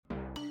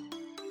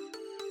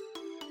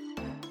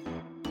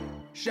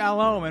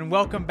Shalom and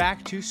welcome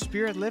back to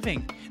Spirit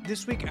Living.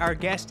 This week our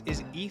guest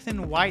is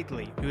Ethan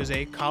Whiteley, who is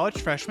a college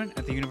freshman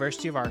at the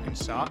University of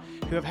Arkansas,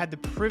 who I've had the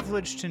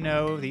privilege to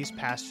know these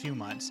past few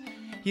months.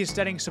 He is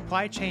studying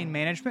supply chain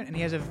management, and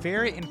he has a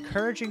very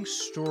encouraging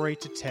story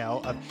to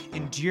tell of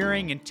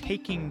enduring and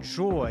taking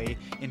joy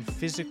in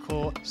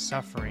physical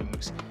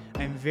sufferings.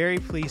 I'm very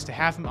pleased to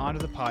have him onto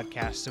the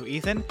podcast. So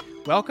Ethan,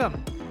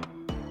 welcome.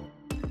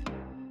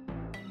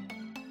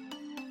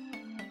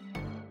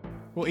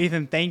 Well,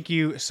 Ethan, thank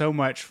you so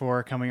much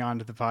for coming on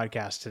to the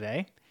podcast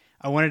today.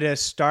 I wanted to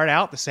start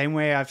out the same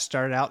way I've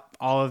started out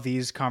all of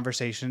these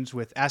conversations,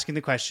 with asking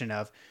the question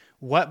of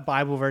what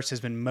Bible verse has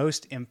been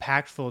most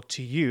impactful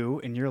to you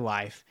in your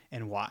life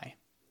and why?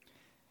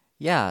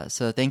 Yeah,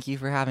 so thank you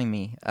for having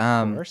me.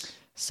 Of course.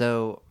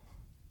 So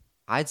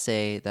I'd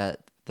say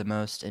that the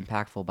most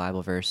impactful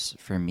Bible verse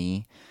for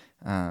me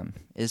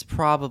is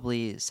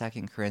probably 2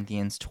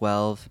 Corinthians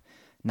 12,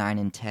 9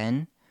 and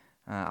 10.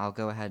 I'll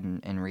go ahead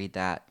and read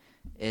that.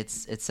 It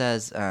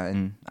says,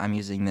 and I'm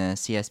using the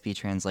CSB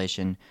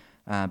translation,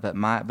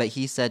 but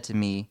he said to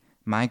me,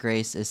 "My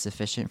grace is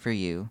sufficient for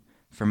you,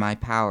 for my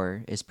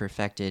power is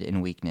perfected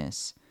in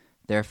weakness.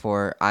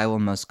 Therefore, I will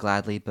most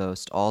gladly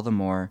boast all the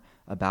more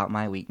about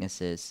my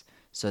weaknesses,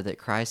 so that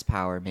Christ's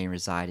power may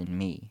reside in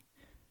me.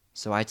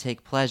 So I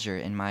take pleasure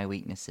in my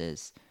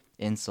weaknesses,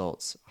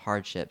 insults,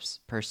 hardships,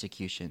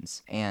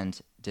 persecutions,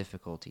 and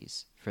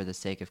difficulties, for the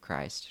sake of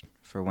Christ.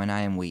 For when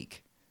I am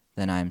weak,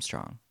 then I am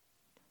strong."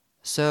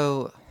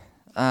 So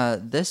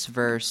this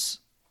verse,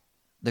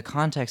 the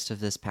context of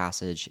this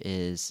passage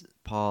is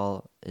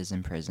Paul is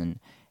in prison,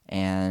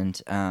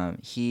 and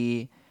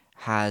he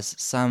has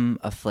some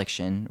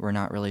affliction. We're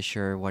not really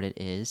sure what it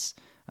is.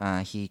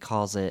 He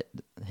calls it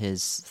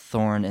his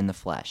thorn in the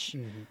flesh.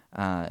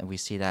 Mm-hmm. We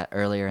see that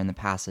earlier in the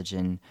passage,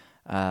 and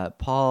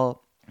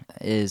Paul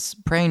is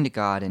praying to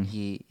God, and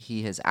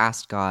he has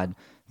asked God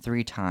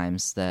 3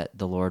 times that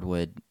the Lord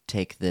would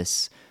take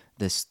this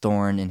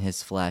thorn in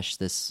his flesh,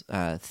 this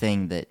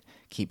thing that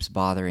keeps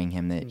bothering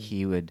him, that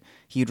he would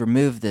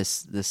remove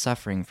this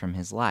suffering from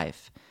his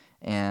life.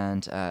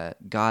 And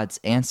God's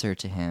answer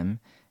to him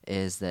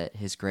is that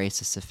his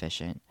grace is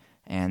sufficient,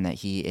 and that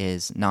he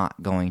is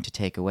not going to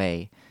take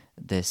away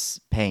this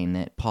pain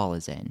that Paul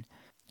is in,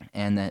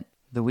 and that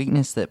the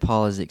weakness that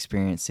Paul is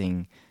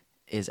experiencing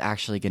is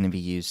actually going to be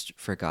used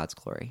for God's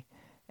glory,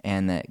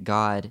 and that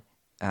God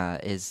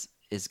is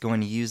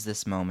going to use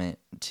this moment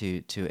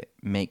to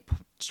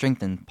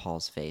strengthen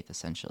Paul's faith,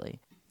 essentially.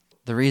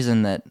 The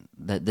reason that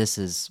this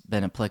has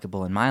been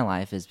applicable in my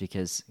life is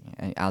because,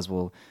 as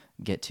we'll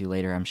get to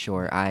later, I'm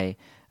sure, I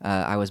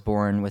was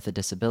born with a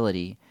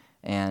disability,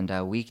 and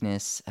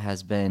weakness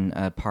has been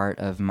a part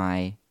of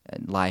my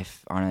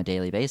life on a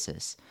daily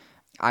basis.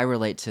 I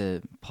relate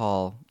to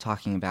Paul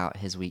talking about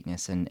his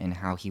weakness and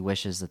how he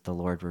wishes that the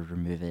Lord would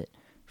remove it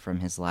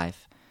from his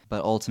life.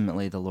 But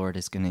ultimately, the Lord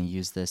is going to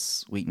use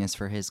this weakness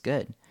for his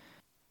good.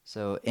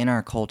 So in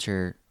our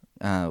culture,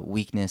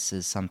 weakness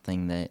is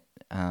something that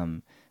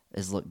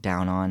is looked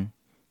down on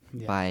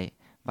by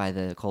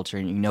the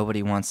culture.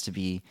 Nobody wants to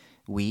be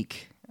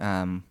weak.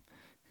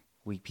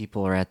 Weak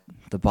people are at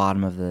the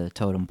bottom of the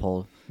totem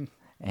pole,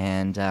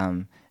 and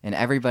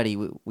everybody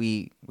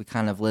we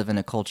kind of live in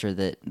a culture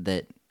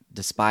that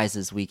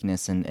despises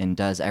weakness and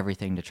does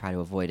everything to try to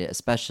avoid it,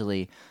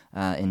 especially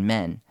in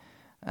men.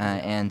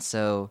 And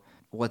so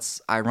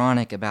what's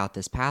ironic about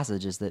this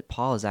passage is that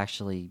Paul is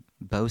actually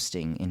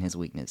boasting in his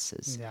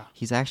weaknesses. Yeah.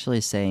 He's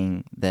actually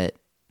saying that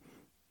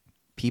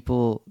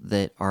people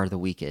that are the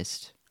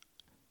weakest,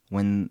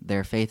 when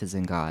their faith is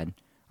in God,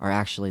 are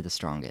actually the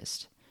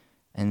strongest.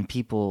 And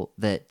people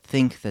that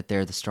think that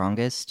they're the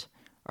strongest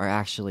are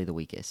actually the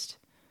weakest.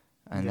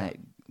 And that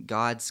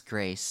God's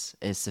grace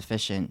is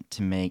sufficient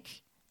to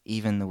make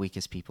even the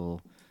weakest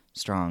people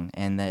strong.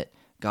 And that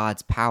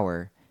God's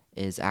power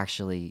is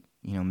actually,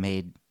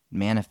 made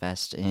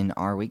manifest in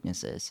our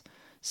weaknesses.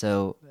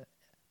 So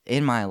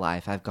in my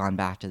life, I've gone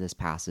back to this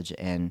passage,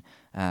 and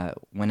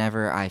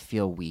whenever I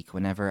feel weak,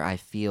 whenever I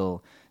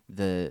feel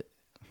the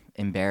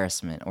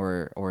embarrassment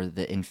or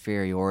the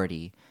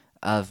inferiority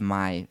of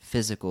my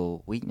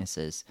physical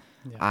weaknesses,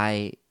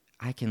 I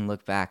can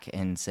look back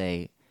and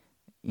say,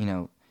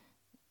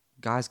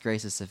 God's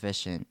grace is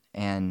sufficient,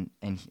 and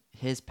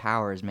his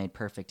power is made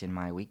perfect in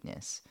my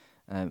weakness.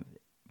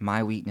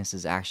 My weakness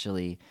is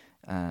actually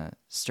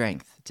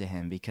strength to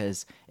him,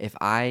 because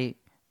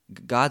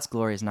God's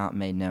glory is not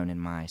made known in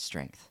my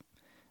strength.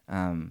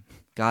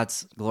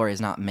 God's glory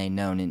is not made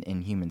known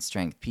in human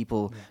strength.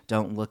 People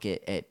don't look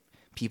at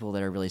people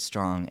that are really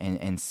strong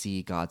and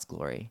see God's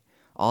glory.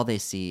 All they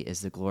see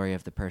is the glory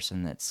of the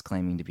person that's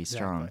claiming to be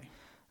strong.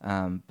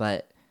 Exactly.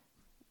 But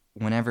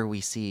whenever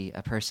we see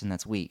a person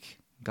that's weak,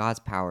 God's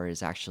power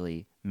is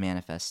actually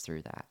manifest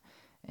through that.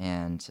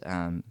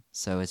 And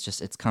so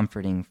it's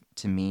comforting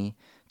to me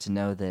to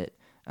know that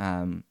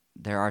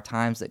there are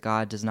times that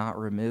God does not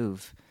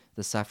remove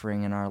the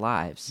suffering in our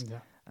lives.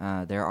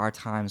 There are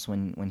times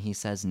when he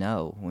says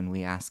no, when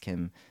we ask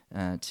him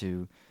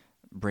to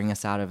bring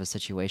us out of a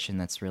situation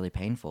that's really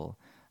painful.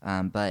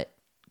 But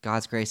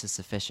God's grace is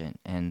sufficient,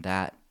 and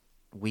that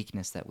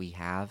weakness that we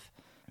have,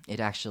 it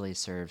actually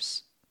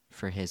serves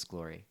for His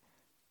glory.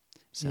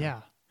 So.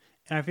 Yeah.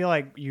 And I feel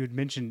like you had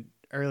mentioned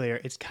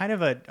earlier, it's kind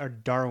of a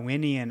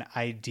Darwinian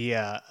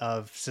idea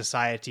of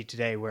society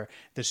today where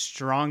the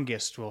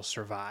strongest will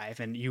survive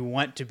and you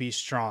want to be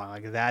strong.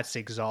 Like that's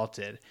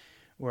exalted.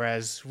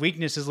 Whereas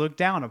weakness is looked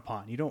down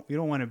upon. You don't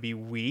want to be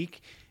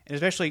weak, and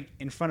especially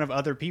in front of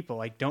other people.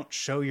 Like don't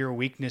show your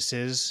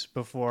weaknesses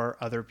before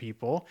other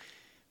people.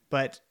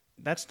 But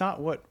that's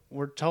not what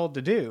we're told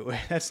to do.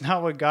 That's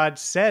not what God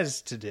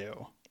says to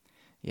do.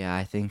 Yeah,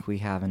 I think we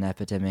have an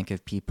epidemic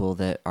of people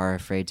that are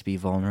afraid to be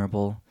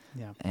vulnerable,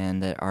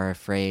 and that are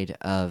afraid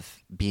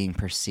of being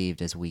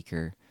perceived as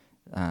weaker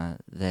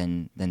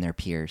than their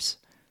peers.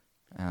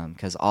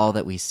 Because all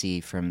that we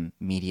see from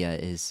media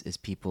is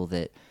people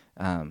that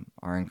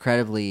are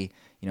incredibly,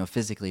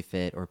 physically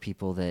fit, or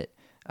people that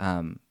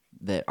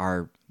that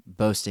are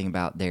boasting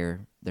about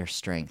their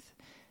strength,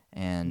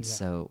 and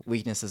so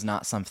weakness is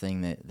not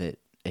something that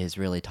is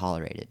really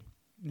tolerated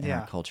in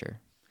our culture.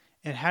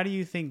 And how do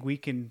you think we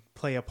can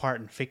play a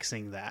part in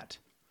fixing that?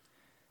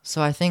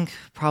 So I think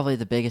probably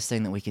the biggest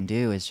thing that we can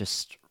do is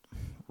just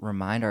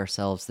remind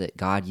ourselves that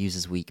God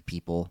uses weak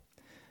people.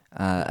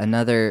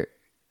 Another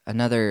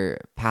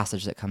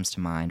passage that comes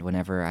to mind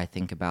whenever I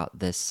think about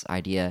this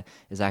idea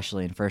is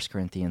actually in 1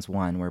 Corinthians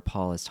 1, where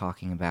Paul is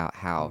talking about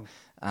how,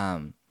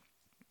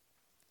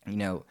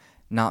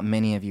 not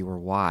many of you were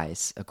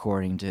wise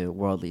according to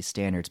worldly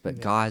standards, but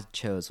God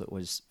chose what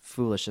was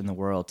foolish in the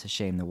world to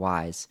shame the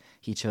wise.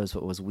 He chose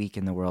what was weak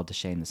in the world to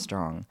shame the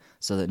strong,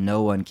 so that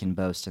no one can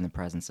boast in the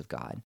presence of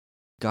God.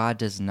 God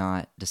does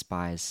not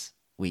despise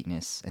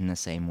weakness in the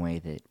same way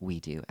that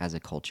we do as a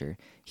culture.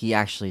 He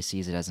actually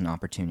sees it as an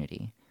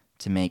opportunity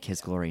to make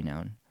His glory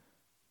known.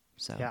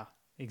 So yeah,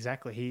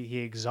 exactly. He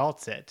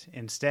exalts it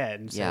instead,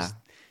 and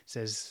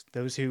says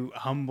those who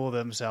humble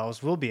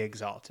themselves will be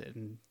exalted.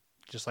 And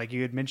just like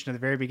you had mentioned at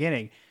the very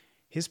beginning,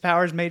 His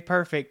power is made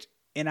perfect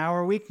in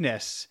our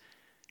weakness.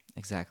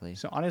 Exactly.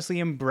 So honestly,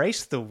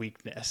 embrace the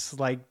weakness.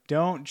 Like,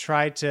 don't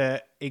try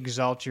to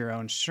exalt your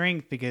own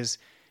strength, because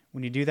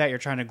when you do that, you're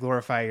trying to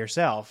glorify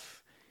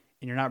yourself,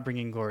 and you're not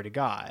bringing glory to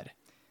God.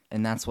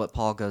 And that's what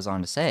Paul goes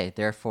on to say.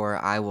 Therefore,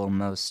 I will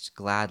most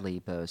gladly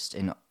boast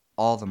in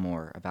all the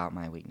more about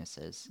my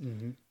weaknesses,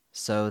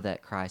 so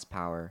that Christ's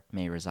power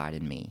may reside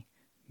in me.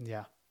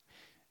 Yeah.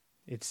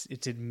 It's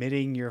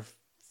admitting your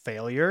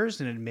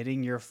failures and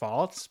admitting your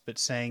faults, but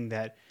saying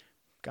that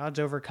God's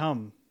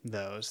overcome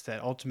those,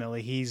 that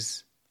ultimately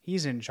He's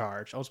in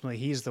charge. Ultimately,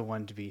 He's the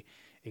one to be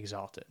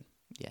exalted.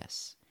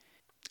 Yes.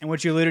 And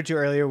what you alluded to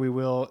earlier, we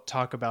will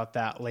talk about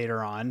that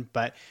later on,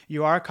 but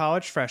you are a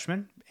college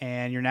freshman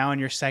and you're now in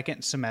your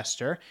second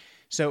semester.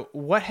 So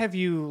what have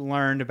you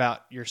learned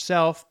about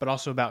yourself, but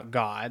also about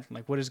God?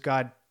 Like, what has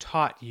God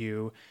taught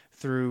you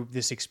through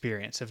this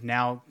experience of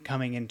now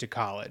coming into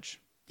college?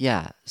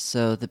 Yeah,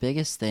 so the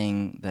biggest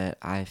thing that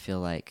I feel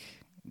like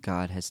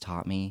God has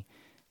taught me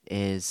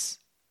is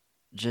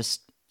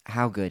just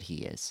how good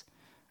He is.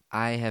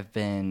 I have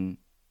been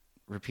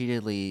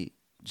repeatedly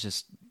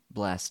just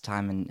blessed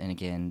time and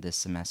again this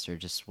semester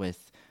just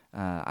with,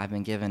 I've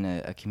been given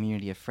a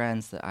community of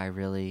friends that I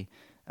really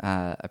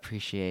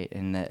appreciate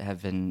and that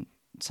have been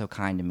so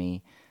kind to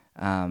me.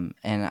 And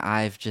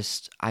I've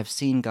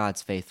seen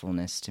God's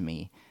faithfulness to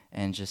me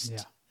and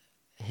just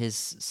His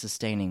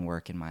sustaining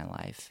work in my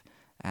life,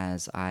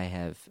 as I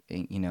have,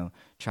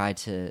 tried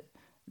to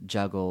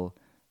juggle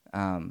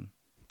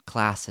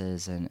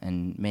classes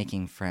and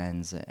making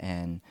friends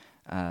and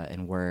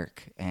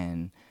work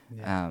and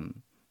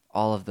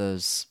all of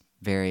those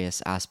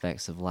various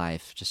aspects of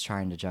life, just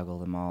trying to juggle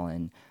them all.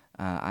 And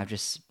I've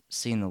just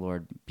seen the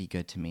Lord be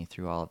good to me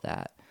through all of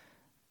that.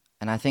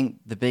 And I think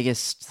the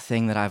biggest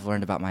thing that I've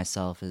learned about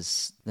myself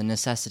is the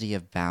necessity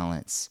of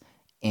balance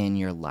in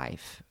your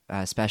life,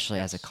 especially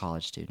as a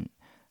college student.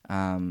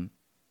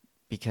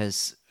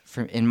 Because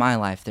in my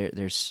life,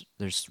 there's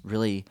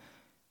really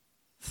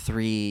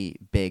three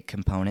big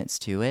components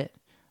to it.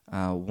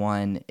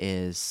 One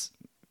is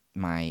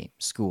my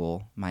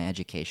school, my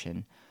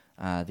education.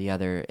 The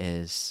other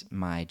is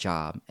my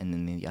job, and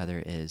then the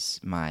other is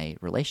my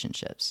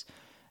relationships.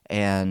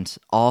 And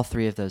all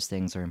three of those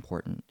things are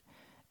important.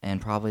 And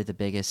probably the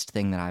biggest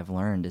thing that I've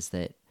learned is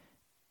that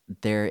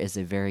there is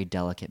a very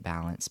delicate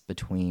balance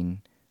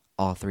between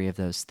all three of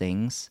those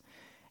things.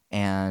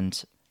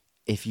 And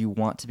if you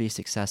want to be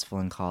successful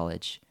in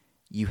college,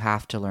 you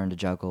have to learn to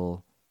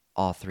juggle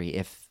all three,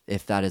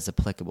 if that is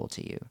applicable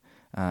to you.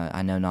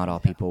 I know not all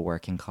people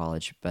work in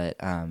college, but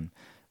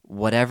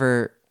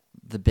whatever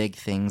the big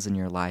things in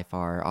your life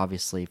are,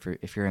 obviously,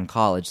 if you're in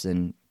college,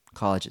 then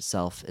college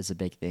itself is a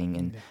big thing.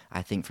 And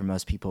I think for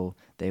most people,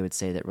 they would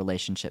say that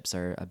relationships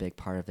are a big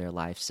part of their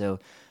life. So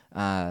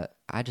I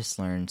just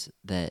learned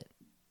that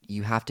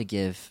you have to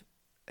give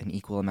an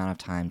equal amount of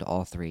time to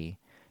all three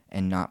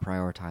and not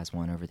prioritize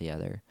one over the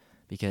other.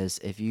 Because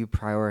if you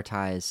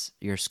prioritize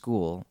your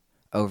school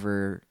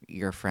over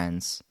your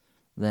friends,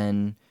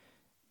 then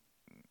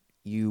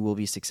you will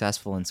be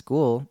successful in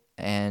school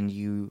and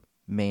you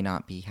may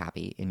not be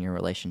happy in your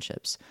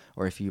relationships.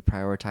 Or if you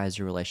prioritize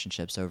your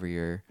relationships over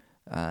your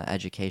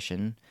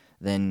education,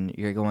 then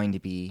you're going to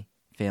be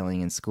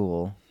failing in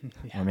school,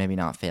 or maybe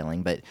not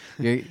failing, but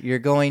you're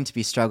going to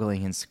be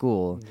struggling in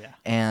school. Yeah.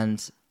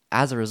 And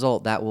as a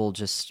result, that will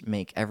just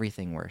make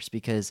everything worse,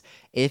 because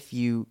if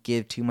you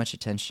give too much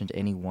attention to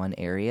any one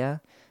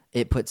area,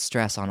 it puts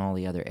stress on all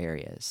the other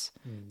areas.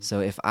 So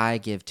if I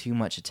give too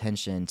much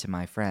attention to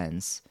my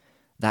friends,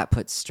 that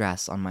puts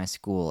stress on my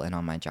school and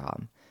on my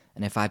job.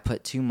 And if I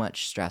put too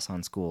much stress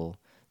on school,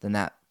 then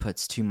that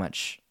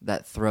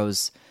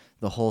throws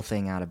the whole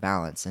thing out of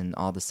balance, and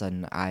all of a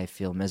sudden I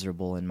feel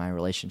miserable in my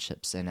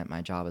relationships and at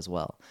my job as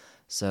well.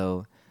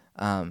 So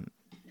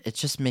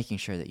it's just making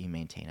sure that you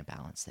maintain a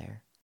balance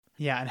there.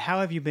 Yeah, and how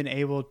have you been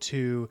able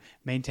to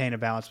maintain a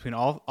balance between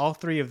all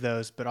three of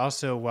those, but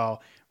also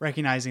while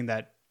recognizing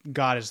that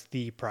God is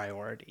the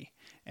priority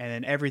and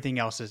then everything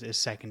else is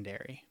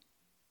secondary?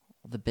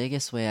 The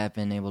biggest way I've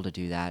been able to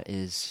do that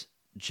is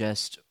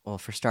just, well,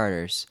 for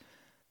starters,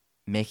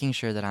 making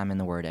sure that I'm in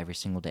the Word every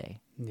single day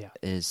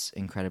is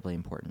incredibly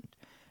important.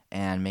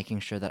 And making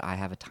sure that I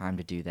have a time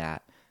to do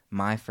that.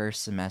 My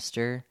first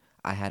semester,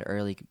 I had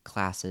early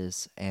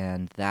classes,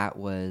 and that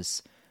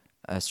was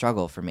a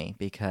struggle for me,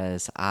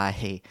 because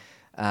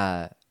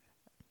the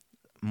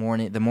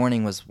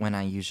morning was when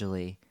I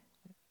usually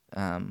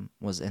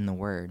was in the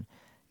Word.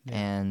 Yeah.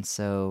 And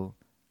so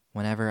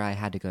whenever I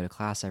had to go to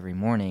class every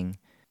morning,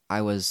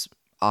 I was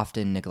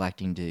often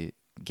neglecting to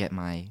get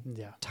my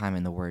time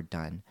in the Word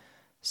done.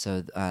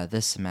 So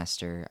this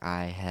semester,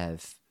 I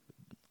have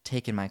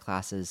taken my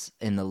classes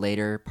in the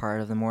later part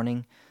of the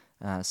morning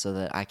so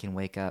that I can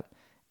wake up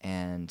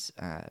and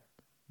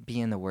be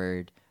in the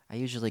Word. I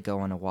usually go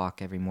on a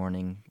walk every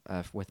morning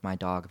with my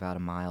dog, about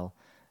a mile,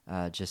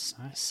 just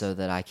nice. So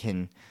that I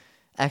can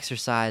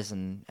exercise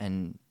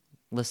and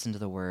listen to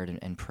the Word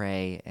and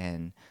pray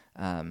and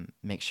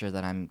make sure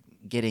that I'm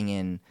getting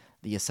in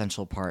the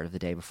essential part of the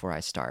day before I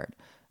start.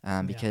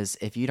 Because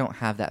if you don't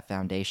have that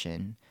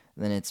foundation,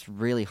 then it's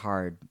really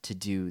hard to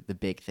do the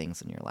big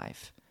things in your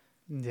life.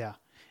 Yeah.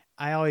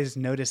 I always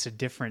notice a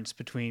difference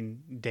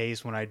between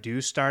days when I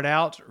do start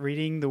out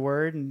reading the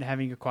Word and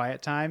having a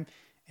quiet time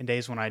and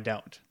days when I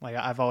don't. Like,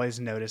 I've always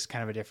noticed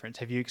kind of a difference.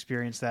 Have you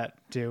experienced that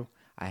too?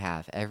 I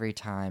have. Every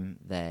time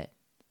that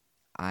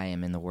I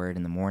am in the Word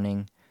in the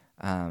morning,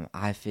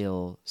 I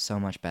feel so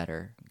much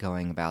better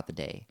going about the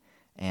day.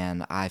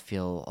 And I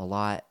feel a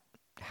lot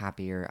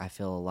happier. I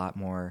feel a lot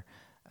more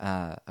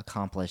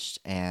accomplished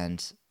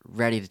and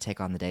ready to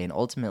take on the day. And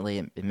ultimately,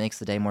 it makes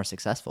the day more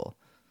successful.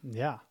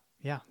 Yeah.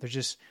 Yeah.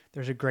 There's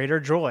a greater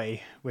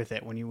joy with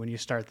it when you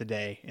start the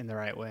day in the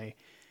right way.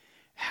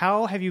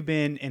 How have you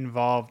been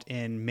involved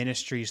in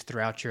ministries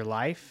throughout your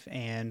life,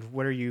 and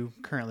what are you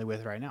currently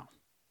with right now?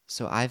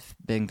 So I've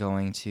been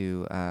going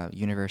to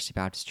University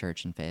Baptist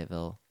Church in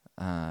Fayetteville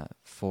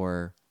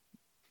for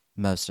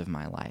most of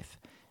my life.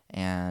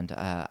 And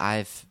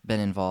I've been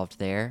involved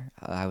there.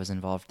 I was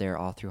involved there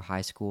all through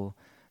high school.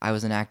 I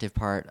was an active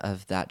part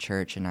of that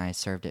church, and I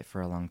served it for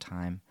a long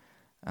time,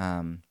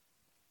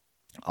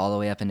 all the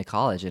way up into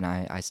college, and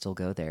I still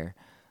go there.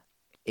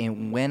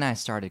 And when I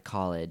started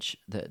college,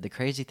 the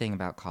crazy thing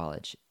about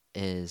college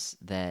is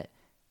that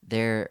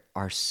there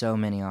are so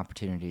many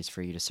opportunities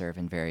for you to serve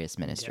in various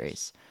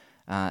ministries.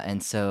 Yes.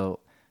 And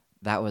so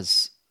that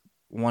was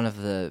one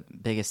of the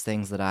biggest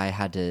things that I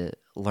had to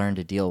learn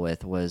to deal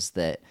with, was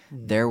that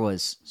there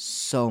was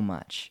so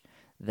much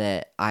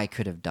that I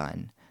could have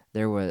done.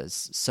 There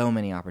was so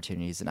many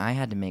opportunities, and I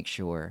had to make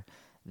sure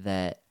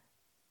that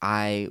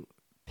I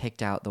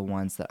picked out the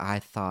ones that I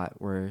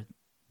thought were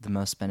the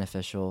most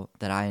beneficial,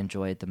 that I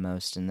enjoyed the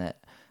most, and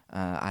that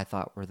I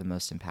thought were the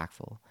most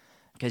impactful.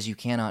 Because you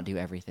cannot do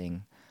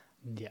everything.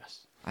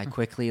 Yes. I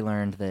quickly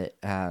learned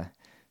that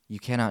you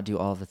cannot do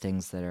all the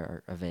things that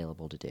are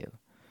available to do.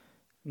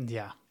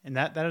 Yeah, and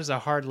that is a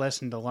hard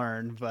lesson to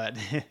learn, but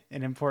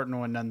an important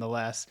one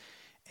nonetheless.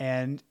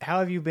 And how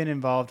have you been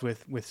involved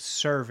with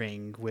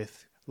serving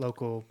with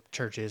local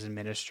churches and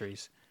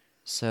ministries?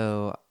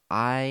 So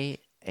I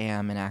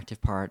am an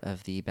active part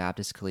of the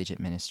Baptist Collegiate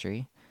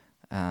Ministry.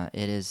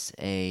 It is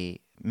a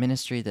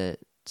ministry that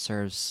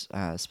serves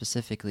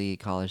specifically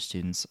college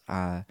students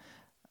on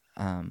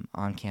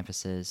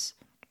campuses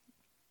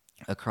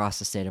across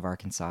the state of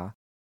Arkansas.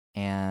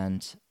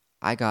 And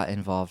I got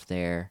involved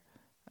there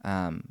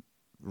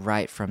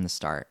right from the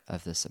start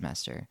of the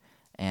semester.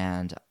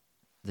 And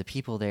the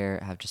people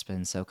there have just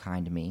been so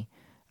kind to me.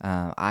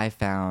 I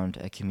found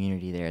a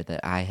community there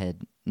that I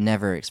had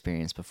never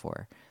experienced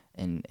before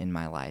in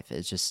my life.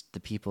 It's just, the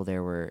people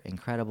there were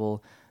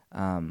incredible.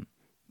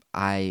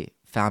 I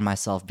found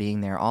myself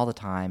being there all the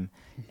time,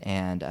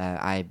 and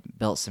I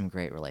built some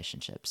great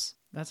relationships.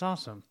 That's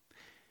awesome.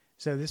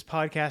 So this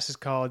podcast is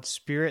called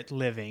Spirit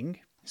Living.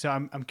 So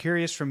I'm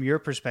curious, from your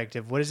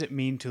perspective, what does it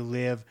mean to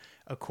live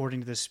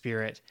according to the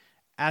Spirit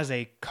as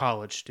a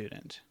college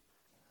student?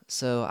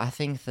 So I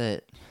think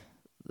that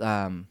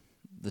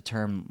the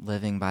term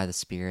living by the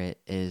Spirit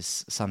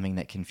is something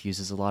that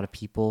confuses a lot of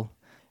people,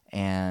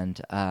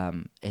 and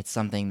it's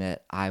something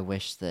that I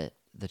wish that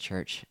the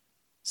church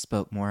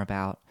spoke more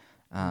about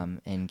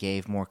and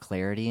gave more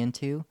clarity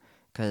into,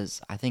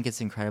 because I think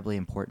it's incredibly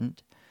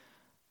important.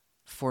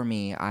 For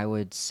me, I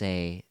would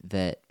say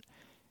that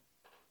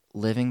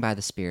living by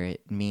the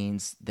Spirit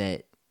means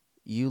that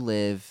you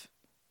live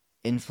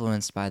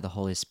influenced by the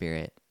Holy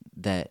Spirit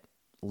that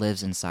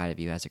lives inside of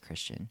you as a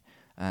Christian.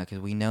 Because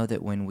we know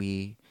that when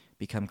we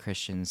become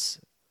Christians,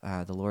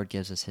 the Lord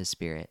gives us His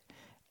Spirit.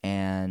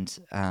 And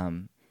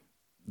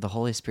the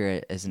Holy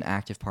Spirit is an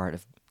active part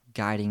of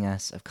guiding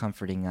us, of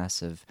comforting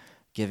us, of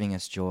giving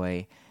us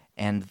joy,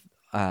 and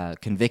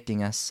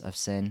convicting us of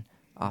sin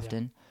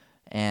often.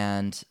 Yeah.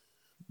 And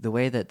the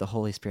way that the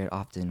Holy Spirit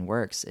often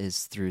works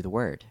is through the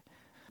Word.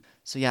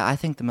 So yeah, I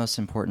think the most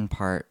important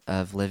part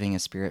of living a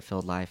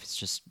Spirit-filled life is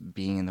just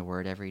being in the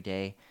Word every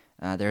day.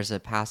 There's a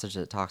passage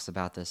that talks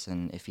about this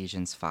in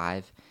Ephesians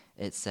 5.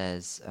 It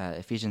says,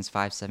 Ephesians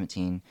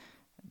 5:17,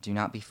 "Do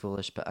not be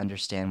foolish, but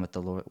understand what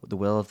the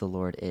will of the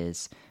Lord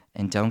is,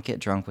 and don't get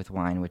drunk with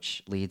wine,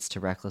 which leads to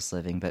reckless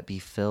living, but be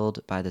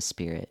filled by the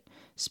Spirit,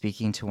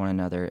 speaking to one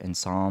another in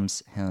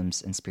psalms,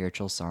 hymns, and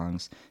spiritual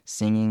songs,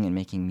 singing and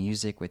making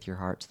music with your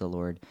heart to the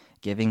Lord,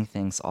 giving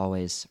thanks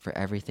always for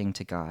everything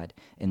to God,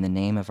 in the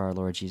name of our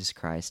Lord Jesus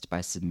Christ,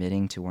 by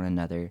submitting to one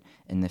another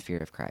in the fear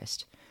of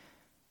Christ."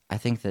 I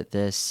think that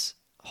this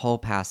whole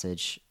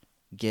passage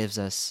gives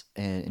us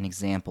an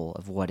example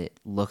of what it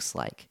looks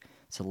like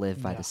to live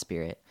by the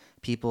Spirit.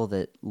 People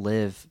that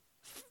live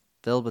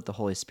filled with the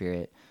Holy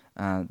Spirit,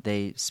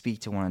 they speak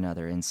to one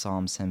another in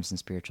psalms, hymns, and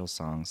spiritual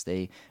songs.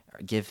 They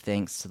give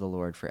thanks to the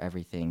Lord for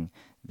everything.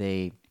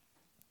 They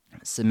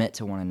submit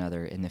to one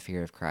another in the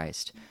fear of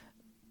Christ.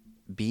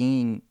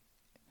 Being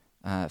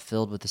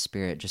filled with the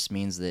Spirit just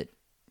means that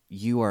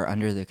you are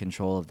under the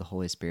control of the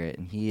Holy Spirit,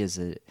 and He is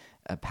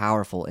a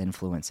powerful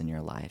influence in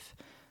your life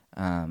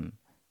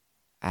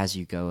as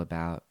you go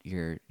about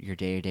your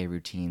day-to-day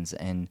routines.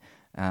 And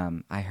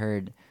I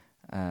heard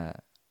a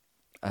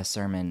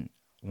sermon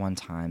one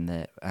time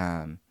that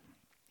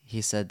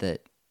he said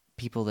that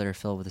people that are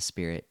filled with the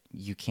Spirit,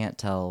 you can't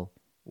tell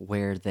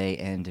where they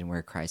end and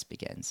where Christ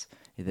begins.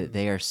 That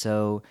they are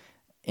so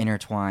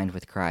intertwined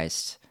with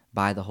Christ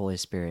by the Holy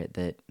Spirit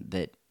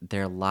that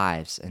their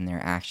lives and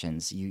their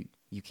actions, you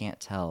can't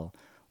tell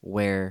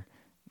where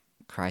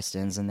Christ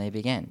ends and they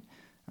begin.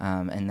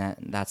 And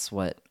that's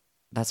what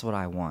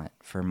I want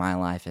for my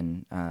life,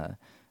 and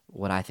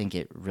what I think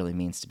it really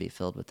means to be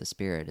filled with the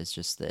Spirit is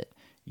just that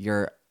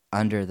you're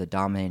under the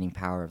dominating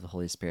power of the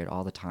Holy Spirit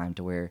all the time,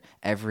 to where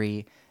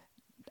every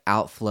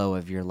outflow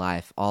of your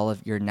life, all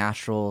of your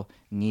natural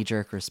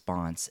knee-jerk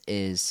response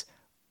is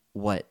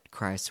what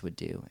Christ would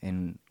do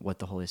and what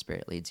the Holy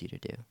Spirit leads you to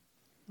do.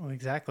 Well,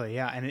 exactly,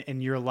 yeah.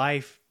 And your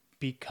life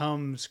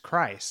becomes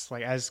Christ.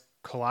 Like as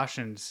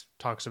Colossians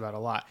talks about a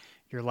lot,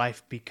 your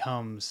life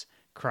becomes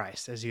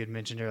Christ, as you had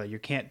mentioned earlier. You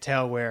can't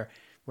tell where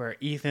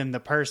Ethan the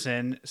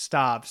person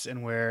stops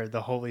and where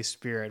the Holy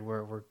Spirit,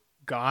 where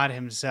God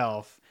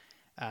Himself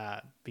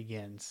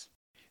begins.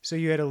 So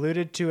you had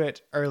alluded to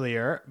it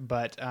earlier,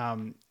 but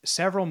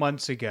several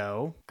months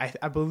ago,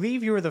 I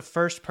believe you were the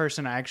first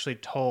person I actually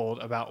told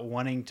about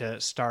wanting to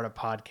start a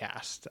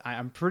podcast.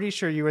 I'm pretty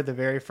sure you were the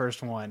very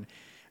first one.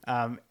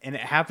 And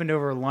it happened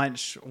over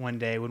lunch one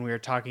day when we were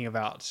talking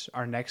about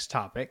our next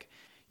topic.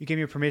 You gave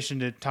me permission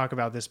to talk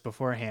about this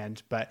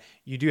beforehand, but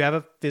you do have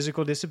a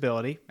physical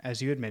disability,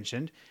 as you had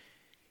mentioned.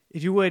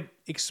 If you would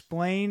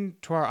explain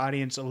to our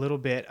audience a little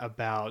bit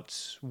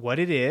about what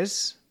it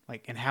is,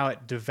 like, and how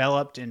it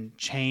developed and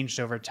changed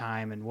over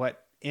time, and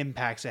what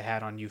impacts it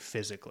had on you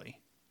physically.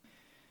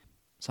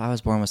 So I was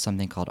born with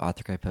something called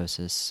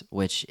arthrogryposis,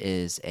 which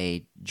is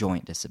a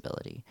joint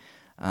disability.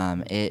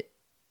 It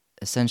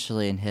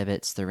essentially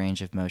inhibits the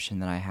range of motion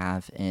that I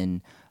have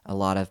in a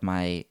lot of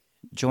my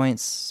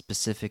joints,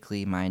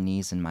 specifically my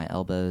knees and my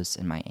elbows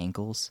and my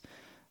ankles.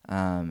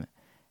 And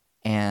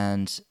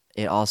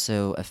it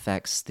also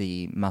affects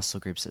the muscle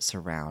groups that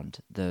surround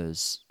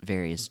those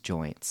various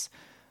joints,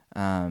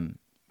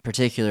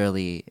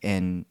 particularly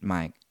in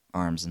my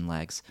arms and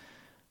legs.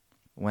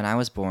 When I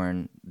was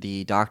born,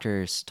 the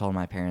doctors told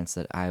my parents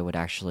that I would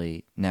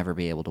actually never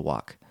be able to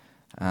walk.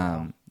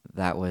 Wow.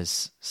 That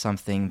was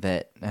something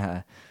that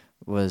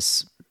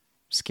was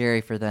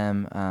scary for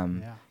them,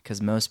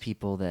 because most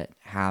people that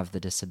have the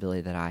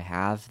disability that I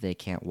have, they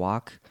can't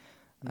walk.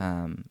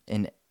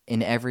 In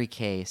every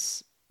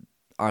case,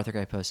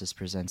 arthrogryposis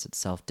presents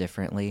itself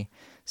differently,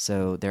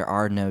 so there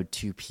are no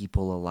two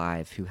people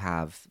alive who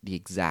have the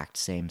exact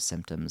same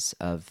symptoms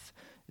of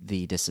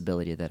the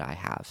disability that I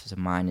have. So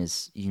mine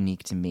is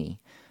unique to me,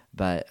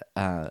 but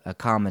a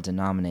common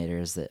denominator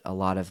is that a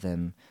lot of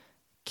them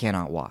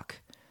cannot walk,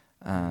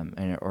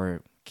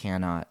 or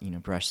cannot,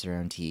 brush their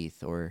own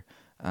teeth, or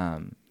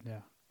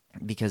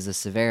because the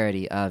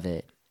severity of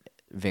it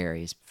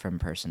varies from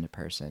person to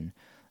person.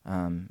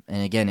 And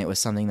again, it was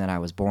something that I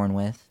was born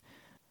with.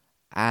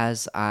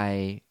 As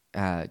I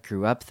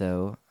grew up,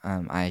 though,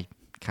 I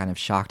kind of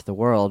shocked the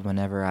world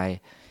whenever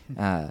I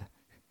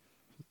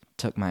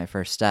took my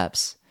first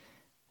steps,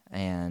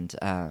 and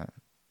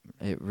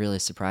it really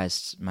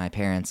surprised my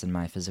parents and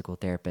my physical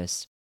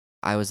therapist.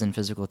 I was in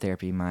physical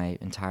therapy my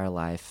entire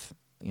life,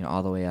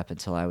 all the way up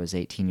until I was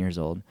 18 years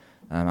old.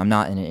 I'm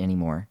not in it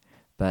anymore,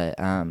 but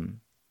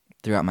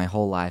throughout my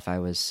whole life, I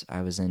was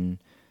in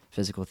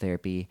physical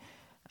therapy.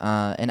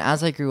 And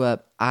as I grew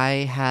up,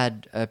 I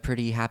had a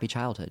pretty happy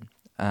childhood.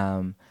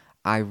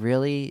 I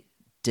really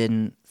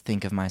didn't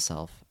think of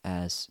myself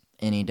as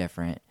any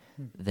different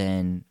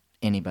than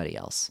anybody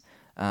else.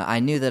 I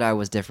knew that I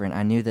was different.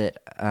 I knew that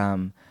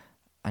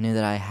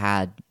I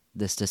had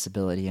this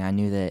disability. I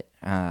knew that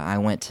I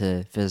went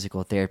to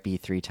physical therapy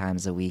 3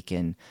 times a week,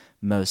 and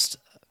most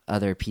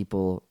other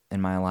people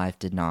in my life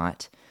did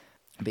not.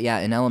 But yeah,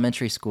 in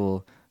elementary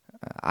school,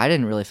 I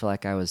didn't really feel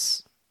like I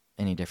was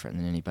any different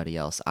than anybody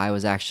else. I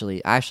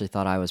actually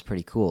thought I was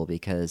pretty cool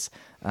because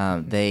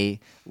they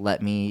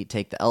let me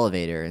take the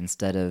elevator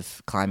instead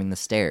of climbing the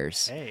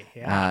stairs. Hey,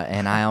 yeah.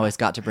 And I always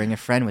got to bring a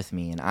friend with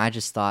me, and I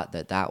just thought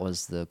that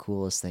was the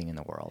coolest thing in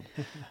the world.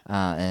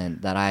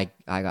 And that I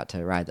got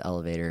to ride the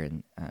elevator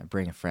and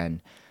bring a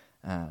friend.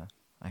 I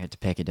had to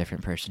pick a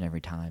different person every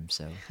time.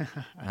 So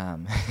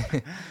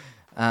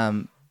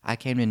I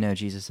came to know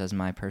Jesus as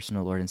my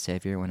personal Lord and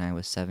Savior when I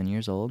was 7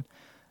 years old.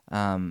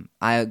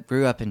 I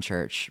grew up in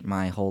church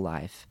my whole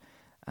life,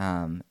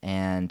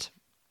 and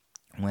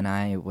when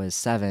I was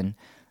 7,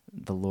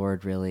 the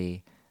Lord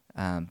really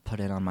put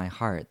it on my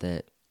heart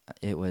that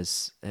it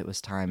was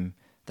time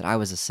that I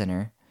was a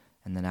sinner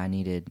and that I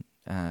needed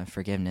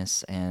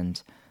forgiveness.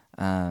 And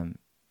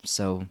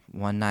so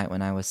one night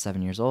when I was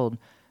 7 years old,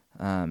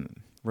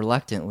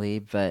 reluctantly,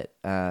 but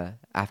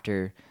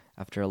after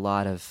a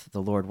lot of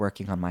the Lord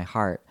working on my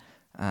heart,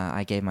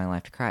 I gave my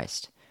life to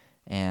Christ.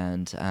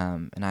 And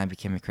I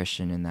became a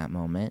Christian in that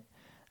moment,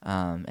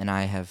 and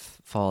I have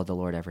followed the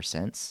Lord ever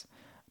since.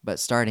 But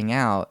starting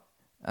out,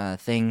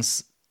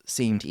 things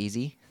seemed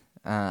easy.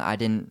 I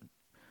didn't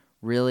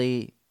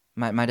really,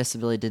 my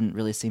disability didn't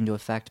really seem to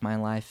affect my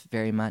life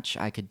very much.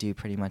 I could do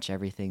pretty much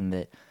everything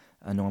that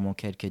a normal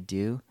kid could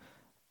do.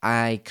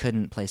 I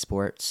couldn't play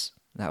sports.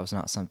 That was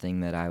not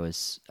something that I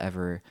was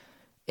ever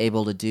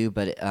able to do,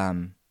 but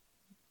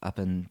up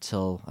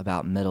until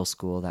about middle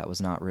school, that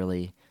was not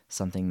really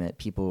something that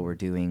people were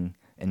doing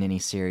in any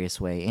serious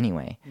way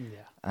anyway.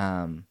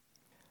 Yeah.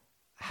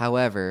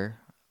 However,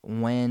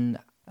 when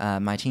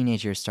my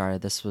teenage years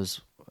started, this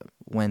was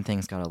when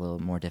things got a little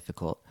more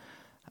difficult.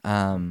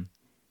 All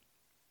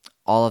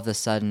of a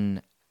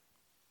sudden,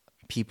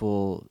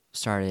 people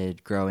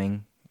started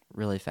growing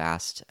really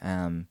fast.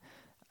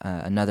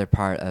 Another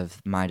part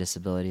of my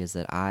disability is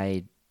that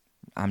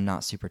I'm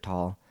not super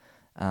tall.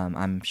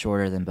 I'm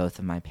shorter than both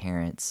of my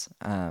parents.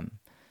 I'm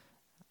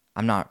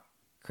not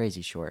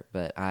crazy short,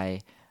 but I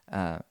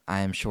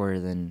am shorter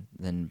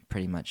than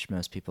pretty much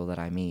most people that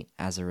I meet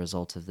as a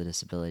result of the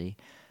disability.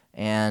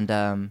 And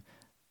I'm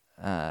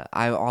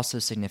also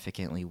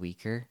significantly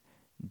weaker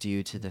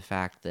due to the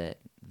fact that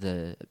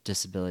the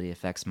disability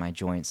affects my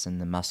joints and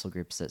the muscle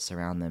groups that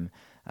surround them.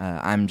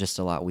 I'm just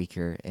a lot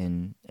weaker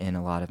in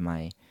a lot of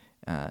my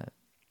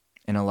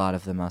in a lot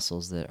of the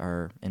muscles that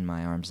are in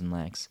my arms and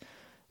legs.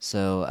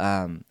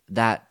 So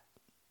that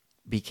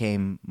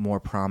became more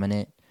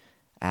prominent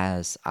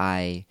as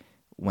I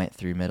went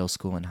through middle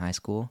school and high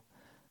school.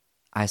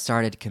 I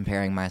started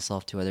comparing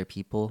myself to other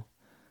people.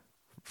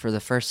 For the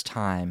first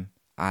time,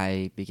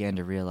 I began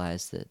to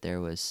realize that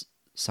there was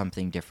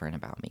something different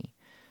about me.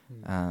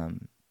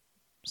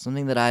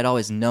 Something that I had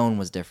always known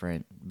was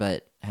different,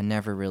 but had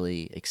never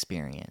really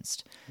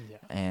experienced. Yeah.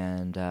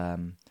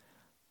 And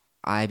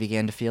I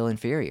began to feel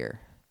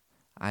inferior.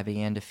 I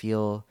began to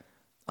feel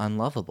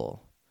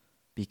unlovable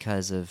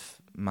because of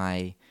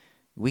my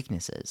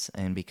weaknesses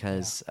and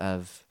because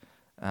of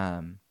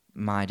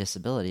my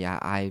disability.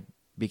 I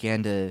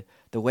began to,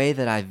 the way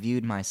that I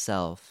viewed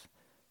myself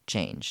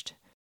changed.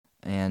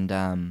 And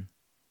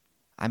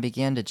I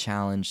began to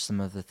challenge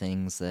some of the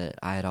things that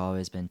I had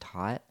always been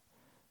taught.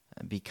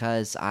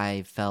 Because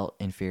I felt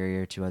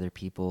inferior to other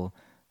people,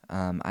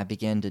 I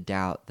began to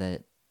doubt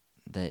that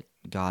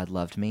God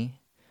loved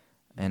me,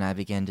 and I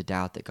began to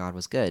doubt that God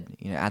was good.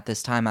 At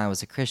this time I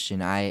was a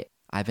Christian.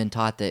 I've been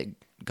taught that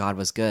God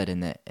was good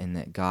and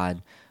that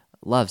God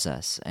loves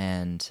us.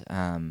 And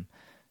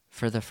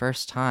for the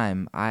first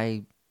time,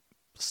 I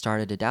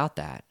started to doubt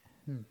that.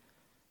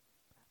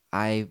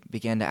 I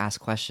began to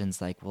ask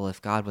questions like, well,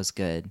 if God was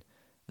good,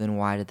 then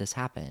why did this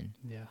happen?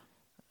 Yeah.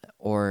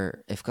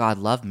 Or if God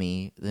loved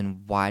me,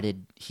 then why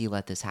did he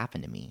let this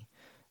happen to me?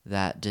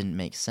 That didn't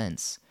make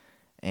sense.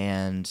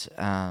 And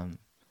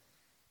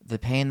the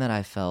pain that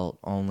I felt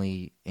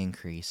only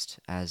increased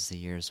as the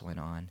years went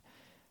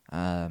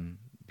on,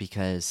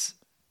 because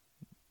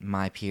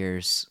my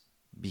peers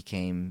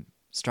became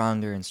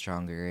stronger and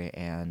stronger,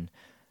 and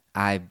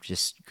I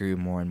just grew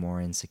more and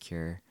more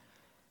insecure.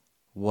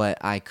 What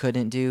I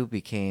couldn't do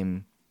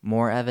became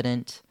more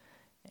evident,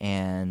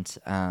 and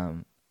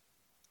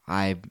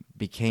I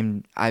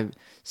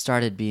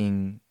started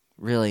being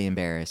really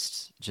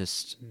embarrassed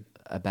just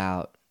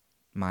about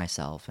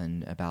myself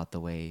and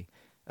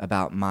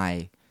about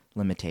my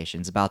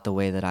limitations, about the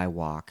way that I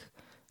walk,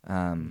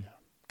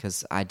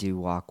 because I do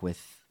walk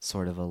with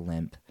sort of a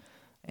limp.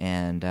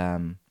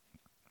 And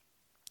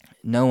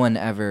no one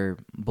ever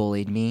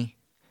bullied me.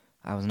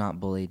 I was not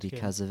bullied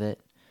because of it,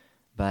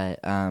 but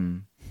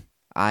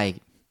I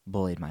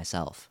bullied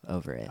myself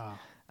over it.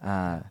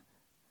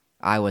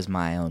 I was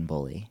my own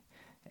bully.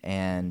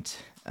 And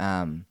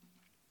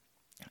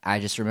I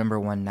just remember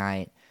one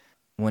night,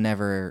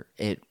 whenever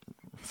it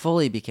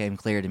fully became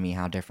clear to me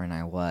how different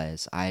I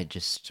was, I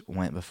just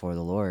went before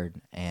the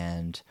Lord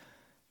and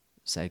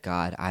said,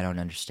 God, I don't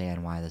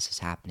understand why this is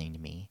happening to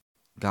me.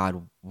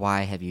 God,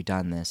 why have you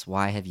done this?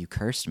 Why have you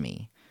cursed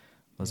me?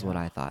 Was what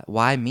I thought.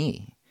 Why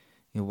me?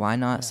 Why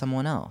not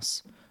someone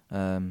else?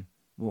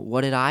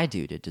 What did I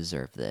do to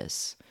deserve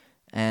this?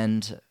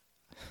 And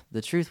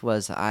the truth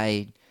was,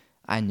 I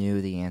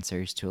knew the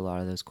answers to a lot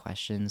of those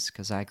questions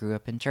because I grew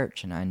up in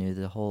church and I knew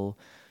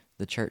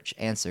the church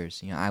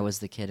answers. I was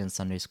the kid in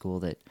Sunday school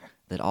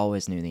that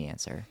always knew the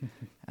answer,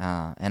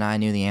 and I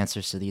knew the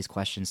answers to these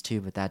questions too,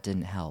 but that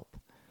didn't help.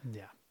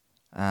 Yeah.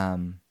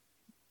 And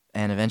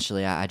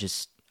eventually,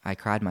 I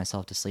cried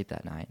myself to sleep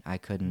that night. I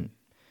couldn't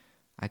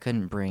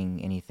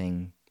bring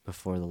anything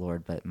before the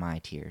Lord but my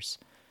tears.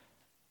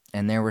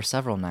 And there were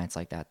several nights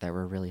like that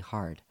were really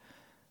hard.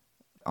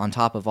 On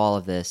top of all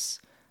of this,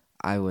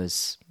 I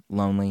was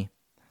lonely.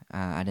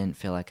 I didn't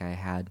feel like I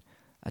had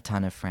a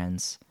ton of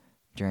friends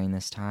during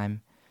this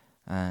time.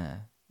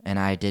 And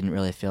I didn't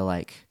really feel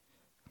like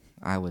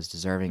I was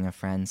deserving of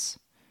friends.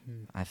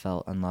 I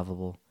felt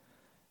unlovable.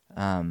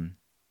 And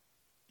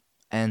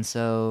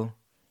so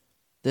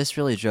this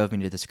really drove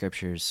me to the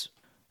scriptures.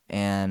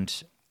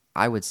 And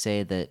I would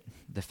say that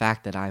the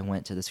fact that I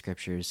went to the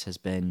scriptures has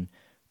been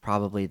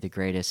probably the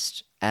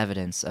greatest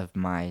evidence of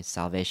my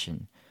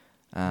salvation.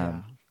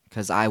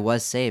 Because I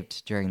was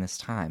saved during this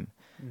time.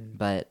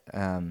 But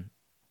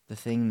the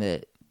thing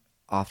that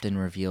often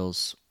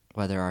reveals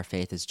whether our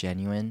faith is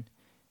genuine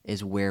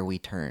is where we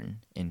turn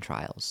in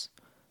trials.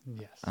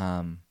 Yes.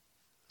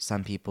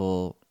 Some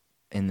people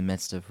in the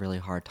midst of really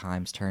hard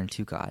times turn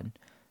to God,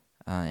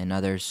 and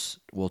others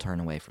will turn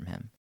away from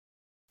him.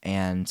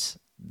 And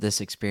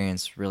this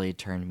experience really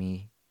turned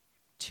me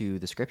to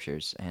the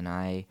scriptures, and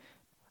I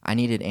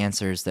needed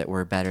answers that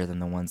were better than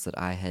the ones that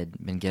I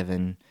had been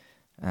given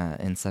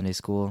in Sunday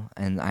school,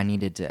 and I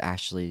needed to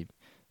actually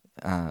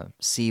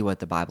see what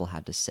the Bible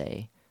had to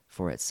say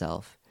for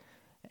itself.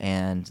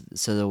 And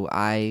so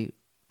I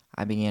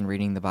began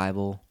reading the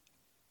Bible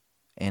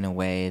in a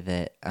way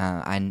that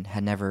I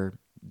had never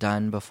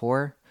done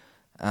before.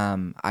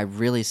 I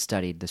really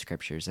studied the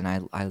scriptures, and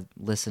I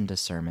listened to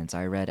sermons.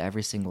 I read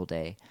every single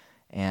day,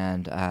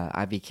 and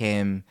I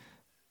became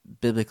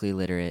biblically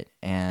literate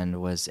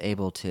and was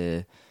able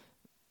to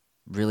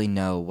really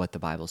know what the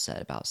Bible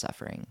said about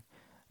suffering.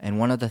 And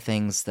one of the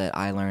things that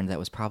I learned that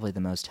was probably the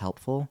most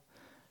helpful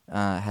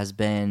has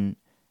been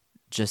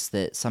just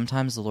that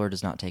sometimes the Lord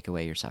does not take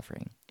away your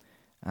suffering.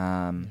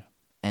 And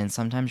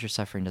sometimes your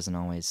suffering doesn't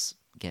always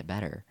get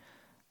better.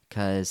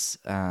 Because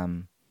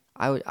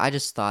I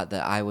just thought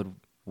that I would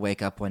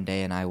wake up one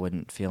day and I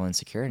wouldn't feel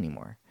insecure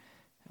anymore.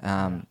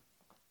 And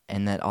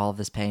that all of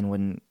this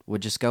pain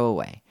would just go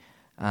away.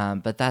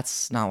 But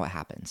that's not what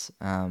happens.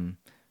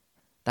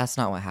 That's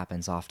not what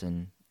happens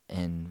often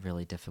in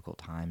really difficult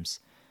times.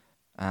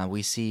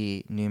 We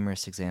see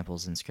numerous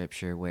examples in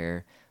Scripture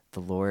where the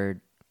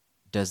Lord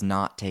does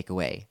not take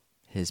away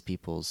his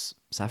people's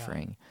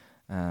suffering.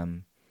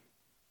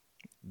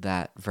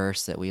 That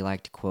verse that we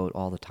like to quote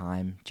all the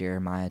time,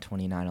 Jeremiah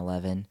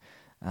 29:11,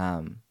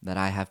 that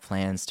I have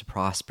plans to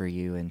prosper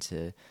you and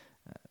to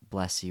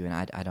bless you. And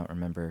I don't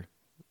remember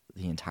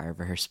the entire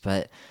verse,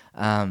 but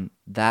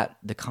that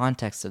the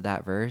context of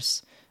that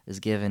verse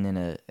is given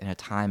in a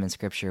time in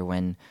Scripture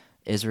when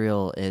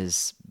Israel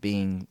is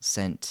being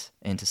sent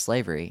into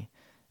slavery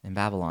in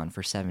Babylon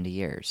for 70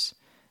 years.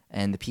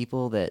 And the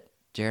people that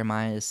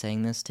Jeremiah is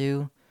saying this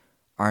to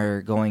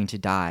are going to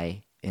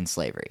die in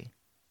slavery.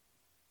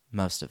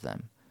 Most of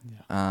them.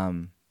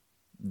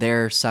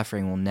 Their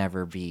suffering will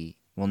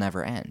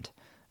never end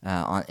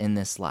in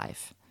this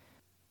life.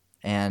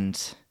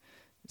 And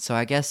so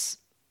I guess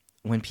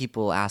when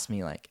people ask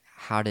me, like,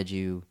 how did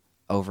you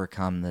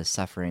overcome the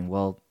suffering?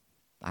 Well,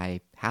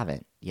 I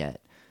haven't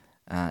yet.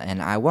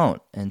 And I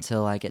won't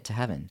until I get to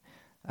heaven.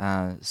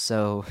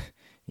 So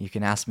you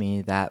can ask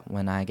me that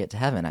when I get to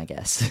heaven, I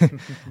guess,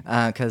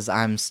 because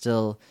I'm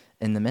still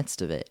in the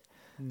midst of it.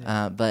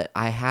 But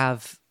I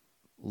have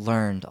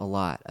learned a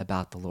lot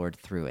about the Lord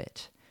through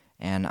it.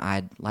 And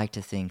I'd like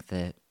to think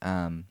that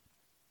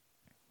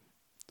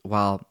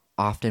while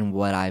often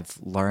what I've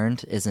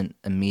learned isn't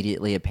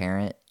immediately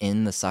apparent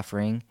in the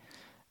suffering,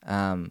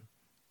 the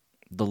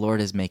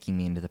Lord is making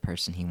me into the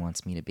person he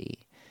wants me to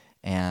be.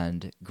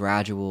 And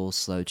gradual,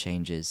 slow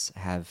changes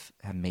have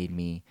made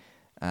me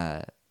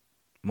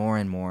more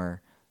and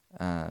more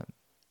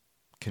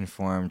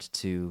conformed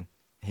to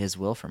his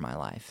will for my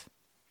life.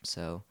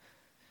 So,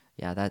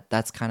 yeah,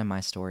 that's kind of my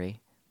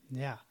story.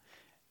 Yeah.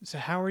 So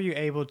how are you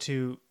able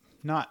to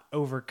not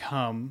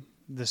overcome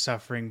the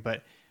suffering,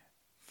 but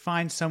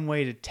find some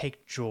way to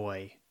take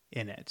joy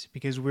in it?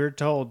 Because we're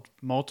told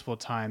multiple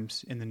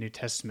times in the New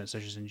Testament,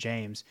 such as in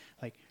James,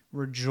 like,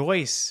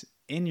 rejoice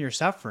in your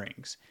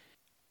sufferings.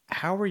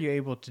 How were you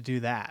able to do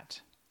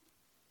that?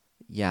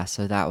 Yeah,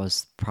 so that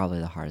was probably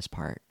the hardest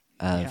part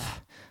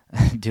of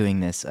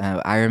doing this.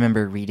 I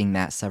remember reading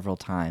that several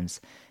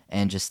times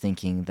and just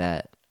thinking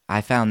that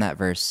I found that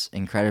verse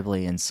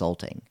incredibly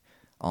insulting,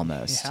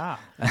 almost. Yeah,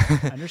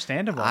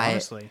 understandable, I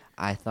honestly.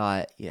 I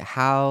thought, yeah,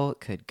 how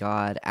could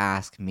God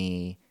ask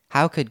me?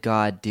 How could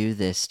God do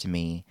this to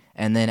me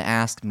and then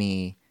ask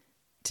me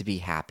to be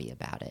happy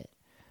about it?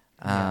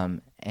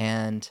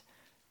 And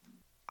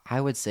I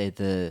would say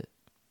the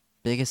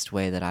biggest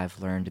way that I've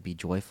learned to be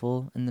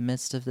joyful in the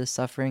midst of this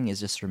suffering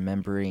is just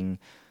remembering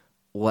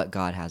what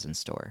God has in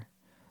store.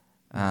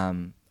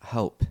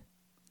 Hope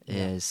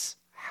is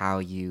how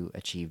you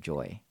achieve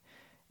joy,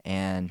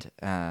 and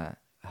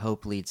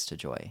hope leads to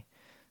joy.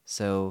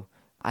 So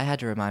I had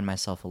to remind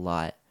myself a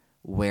lot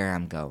where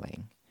I'm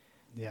going,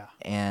 Yeah.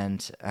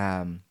 and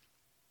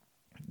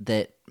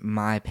that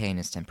my pain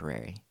is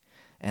temporary,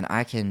 and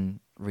I can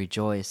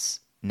rejoice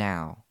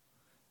now.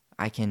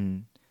 I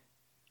can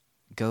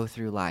go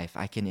through life.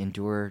 I can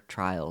endure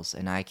trials,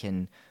 and I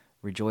can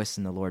rejoice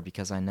in the Lord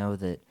because I know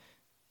that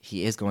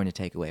He is going to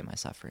take away my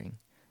suffering.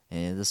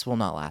 And this will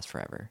not last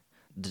forever.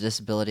 The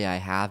disability I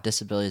have,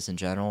 disabilities in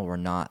general, were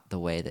not the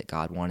way that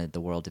God wanted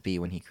the world to be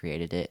when He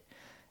created it,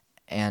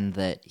 and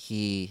that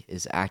He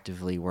is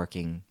actively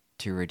working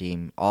to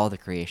redeem all the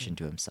creation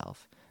to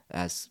Himself,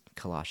 as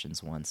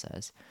Colossians 1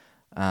 says.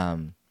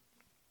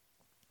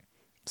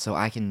 So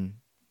I can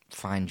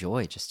find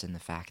joy just in the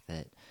fact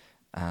that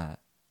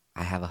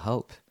I have a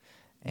hope.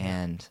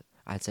 And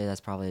I'd say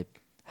that's probably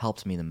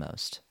helped me the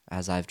most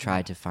as I've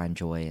tried to find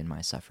joy in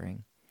my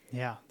suffering.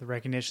 Yeah, the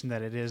recognition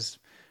that it is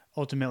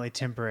ultimately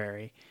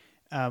temporary.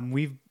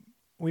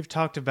 We've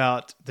talked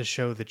about the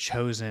show The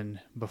Chosen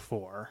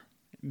before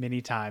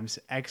many times.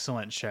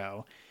 Excellent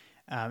show.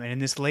 And in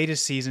this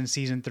latest season,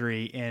 season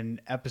 3,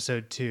 in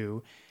episode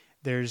 2,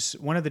 there's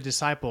one of the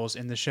disciples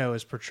in the show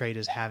is portrayed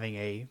as having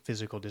a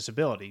physical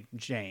disability,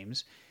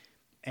 James.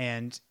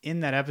 And in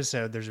that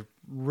episode, there's a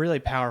really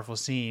powerful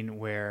scene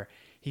where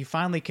he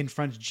finally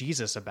confronts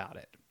Jesus about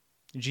it.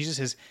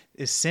 Jesus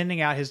is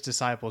sending out his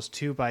disciples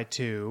 2 by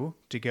 2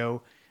 to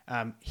go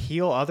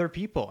heal other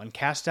people and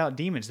cast out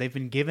demons. They've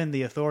been given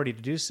the authority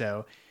to do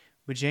so,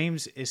 but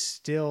James is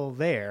still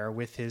there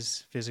with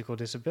his physical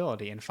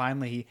disability. And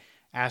finally, he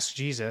asks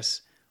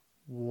Jesus,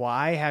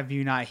 "Why have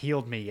you not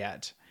healed me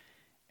yet?"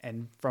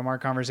 And from our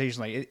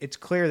conversation, it's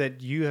clear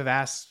that you have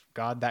asked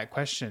God that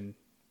question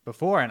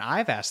before, and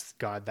I've asked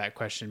God that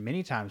question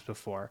many times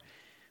before.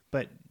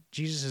 But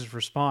Jesus'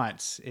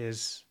 response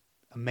is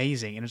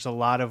amazing, and it's a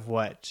lot of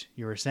what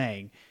you were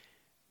saying.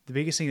 The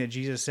biggest thing that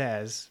Jesus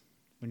says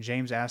when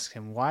James asks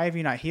him, "Why have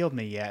you not healed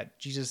me yet?"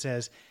 Jesus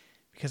says,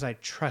 "Because I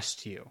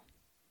trust you.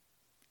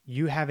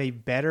 You have a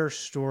better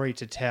story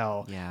to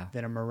tell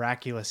than a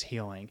miraculous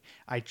healing.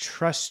 I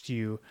trust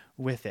you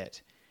with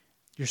it.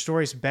 Your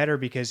story is better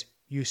because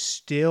you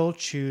still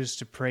choose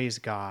to praise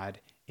God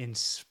in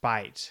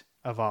spite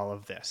of all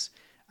of this.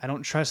 I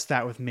don't trust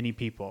that with many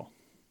people.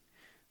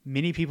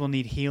 Many people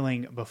need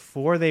healing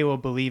before they will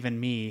believe in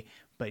me,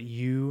 but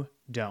you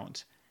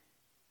don't."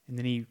 And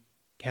then he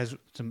has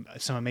some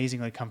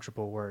amazingly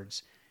comfortable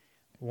words.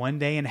 "One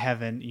day in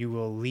heaven, you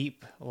will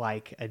leap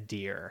like a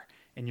deer,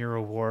 and your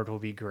reward will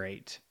be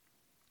great.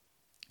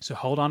 So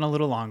hold on a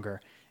little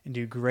longer and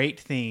do great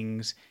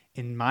things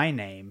in my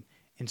name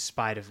in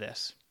spite of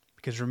this.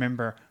 Because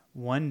remember,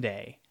 one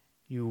day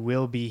you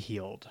will be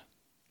healed.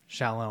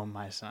 Shalom,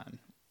 my son."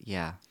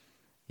 Yeah,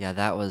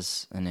 that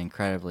was an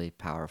incredibly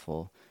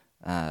powerful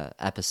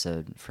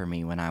episode for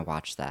me when I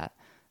watched that.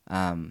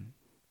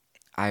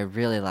 I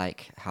really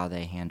like how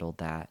they handled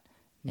that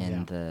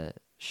in the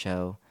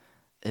show.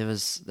 There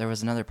was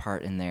another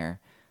part in there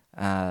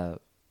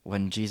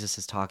when Jesus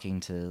is talking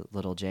to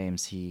little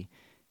James. He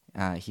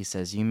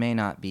says, "You may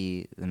not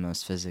be the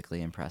most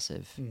physically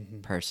impressive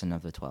person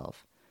of the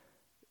 12,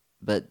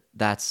 but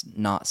that's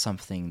not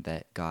something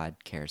that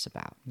God cares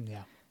about.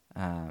 Yeah.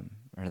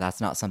 Or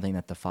that's not something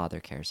that the Father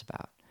cares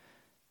about."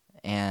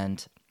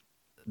 And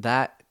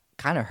that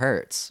kind of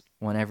hurts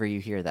whenever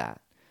you hear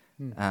that.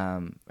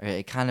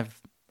 It kind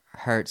of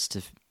hurts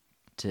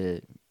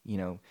to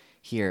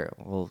hear,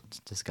 well,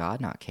 does God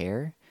not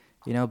care?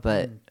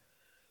 But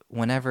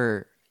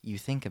whenever you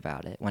think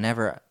about it,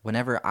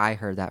 whenever I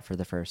heard that for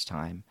the first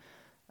time,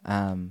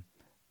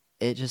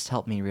 it just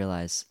helped me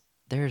realize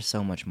there's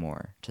so much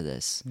more to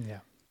this. Yeah.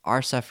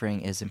 Our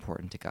suffering is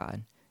important to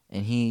God,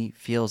 and He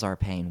feels our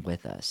pain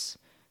with us.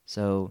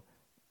 So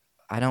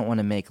I don't want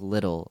to make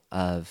little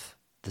of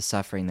the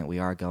suffering that we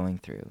are going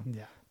through.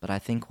 Yeah. But I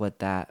think what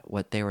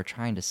they were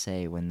trying to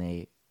say when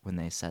they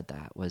said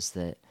that was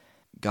that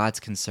God's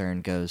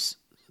concern goes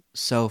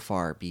so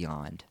far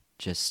beyond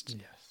just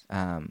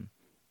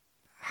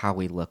how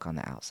we look on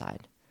the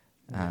outside.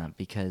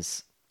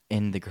 Because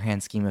in the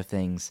grand scheme of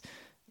things,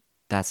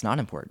 that's not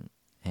important.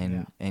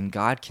 And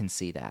God can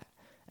see that.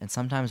 And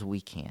sometimes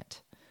we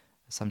can't.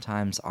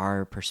 Sometimes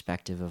our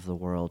perspective of the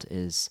world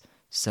is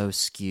so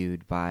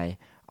skewed by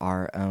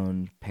our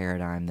own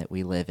paradigm that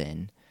we live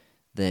in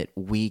that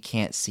we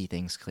can't see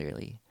things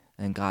clearly,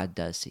 and God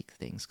does see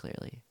things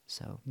clearly.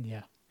 So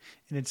Yeah.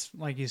 And it's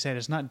like you said,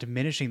 it's not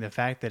diminishing the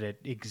fact that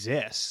it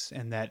exists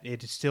and that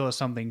it still is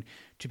something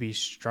to be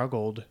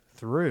struggled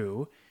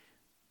through,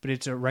 but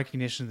it's a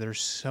recognition that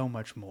there's so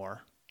much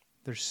more.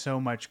 There's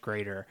so much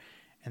greater,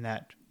 and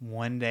that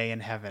one day in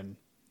heaven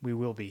we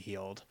will be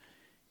healed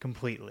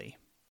completely.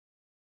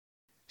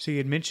 So you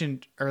had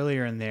mentioned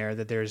earlier in there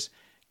that there's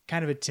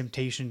kind of a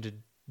temptation to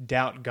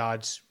doubt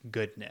God's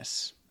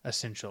goodness,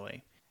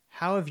 essentially.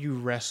 How have you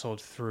wrestled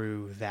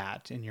through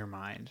that in your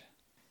mind?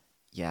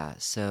 yeah,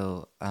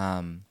 so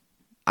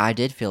I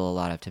did feel a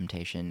lot of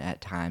temptation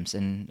at times,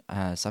 and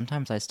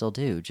sometimes I still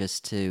do,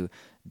 just to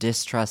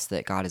distrust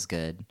that God is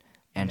good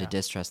and to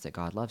distrust that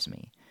God loves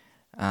me.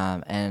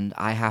 And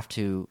I have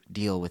to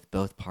deal with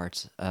both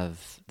parts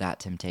of that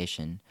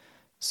temptation.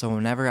 So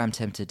whenever I'm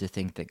tempted to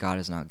think that God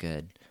is not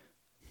good,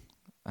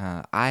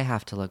 I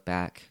have to look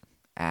back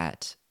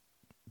at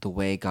the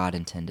way God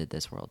intended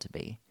this world to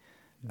be.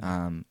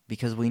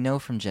 Because we know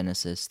from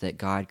Genesis that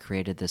God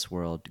created this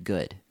world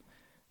good.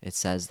 It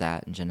says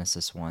that in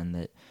Genesis 1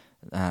 that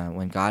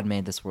when God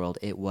made this world,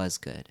 it was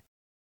good.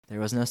 There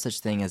was no such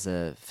thing as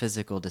a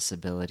physical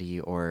disability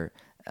or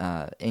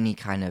any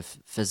kind of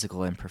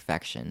physical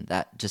imperfection.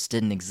 That just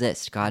didn't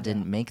exist. God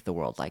didn't make the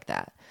world like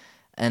that.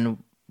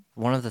 And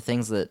one of the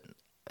things that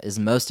is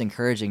most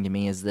encouraging to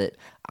me is that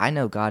I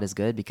know God is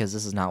good because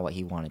this is not what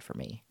he wanted for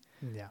me.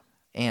 Yeah.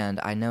 And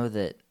I know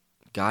that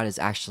God is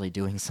actually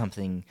doing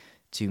something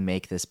to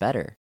make this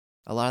better.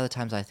 A lot of the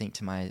times I think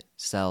to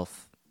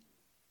myself,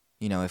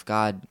 if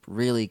God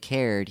really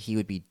cared, he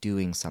would be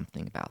doing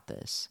something about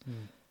this.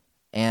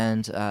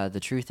 And the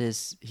truth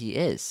is, he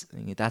is.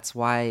 That's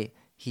why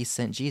he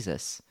sent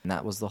Jesus. And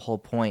that was the whole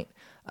point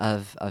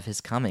of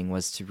his coming,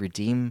 was to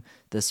redeem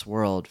this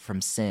world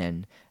from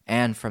sin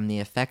and from the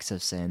effects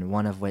of sin,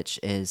 one of which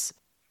is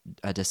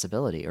a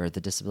disability, or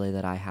the disability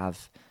that I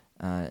have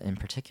in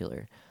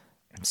particular.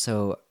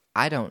 So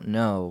I don't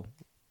know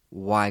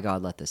why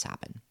God let this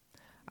happen.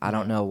 I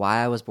don't know why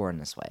I was born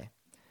this way.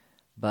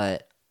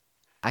 But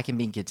I can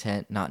be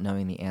content not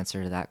knowing the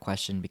answer to that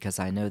question, because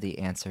I know the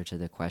answer to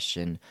the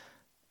question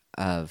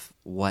of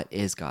what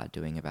is God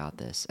doing about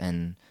this.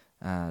 And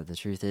the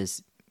truth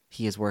is,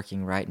 he is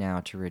working right now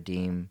to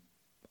redeem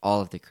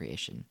all of the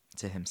creation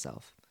to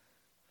himself.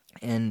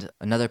 And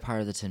another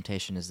part of the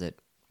temptation is that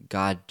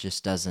God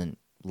just doesn't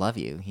love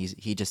you.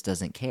 He just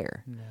doesn't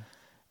care. Yeah.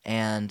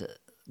 And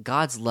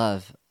God's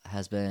love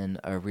has been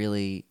a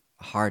really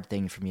hard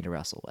thing for me to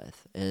wrestle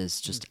with,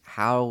 is just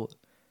how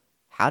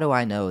do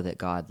I know that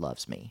God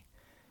loves me?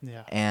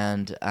 Yeah.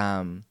 And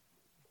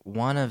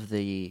one of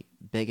the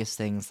biggest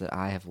things that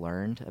I have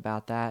learned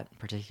about that,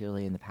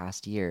 particularly in the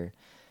past year,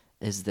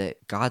 is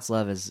that God's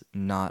love is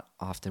not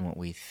often what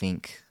we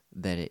think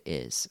that it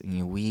is.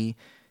 We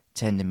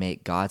tend to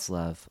make God's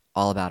love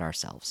all about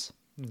ourselves.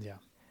 Yeah.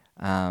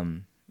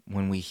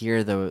 When we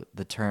hear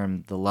the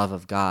term the love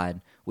of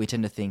God, we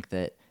tend to think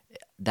that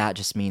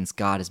just means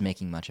God is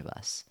making much of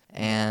us.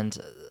 And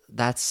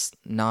that's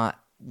not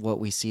what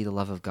we see the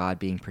love of God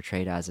being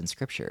portrayed as in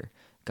Scripture.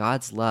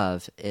 God's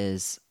love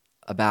is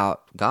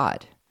about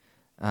God.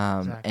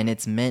 Exactly. And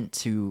it's meant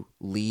to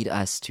lead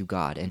us to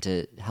God and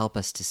to help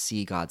us to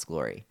see God's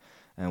glory.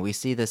 And we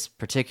see this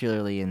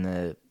particularly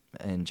in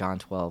John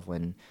 12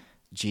 when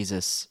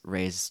Jesus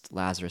raised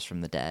Lazarus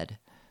from the dead.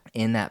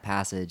 In that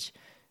passage,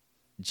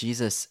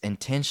 Jesus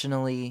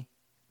intentionally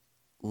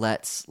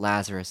lets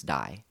Lazarus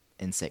die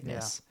in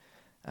sickness.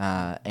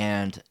 Yeah.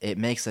 And it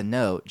makes a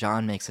note,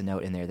 John makes a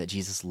note in there that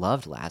Jesus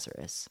loved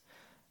Lazarus.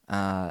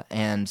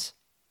 And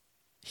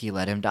he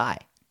let him die.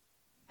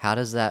 How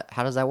does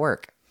that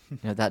work?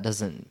 That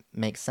doesn't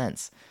make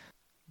sense.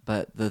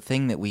 But the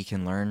thing that we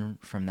can learn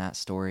from that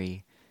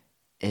story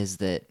is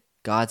that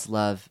God's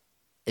love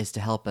is to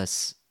help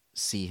us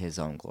see his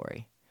own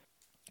glory.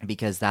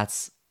 Because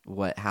that's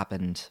what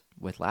happened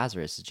with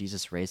Lazarus.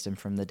 Jesus raised him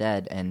from the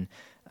dead, and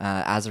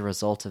as a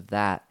result of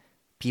that,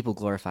 people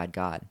glorified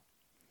God.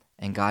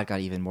 And God got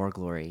even more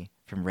glory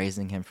from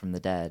raising him from the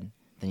dead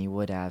than he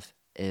would have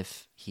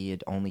if he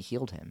had only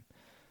healed him.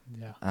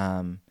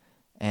 Yeah.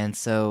 And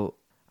so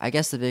I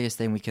guess the biggest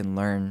thing we can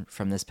learn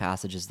from this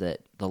passage is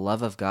that the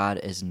love of God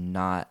is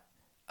not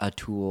a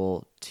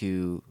tool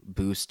to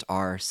boost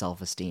our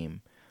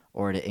self-esteem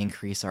or to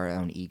increase our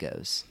own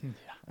egos.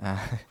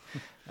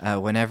 Yeah.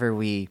 Whenever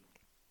we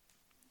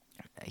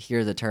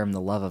hear the term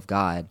the love of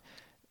God,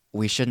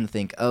 we shouldn't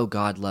think, oh,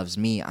 God loves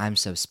me, I'm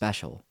so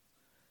special.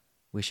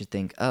 We should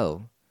think,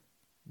 oh,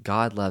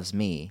 God loves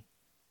me,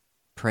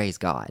 praise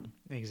God.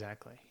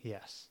 Exactly,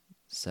 yes.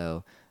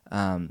 So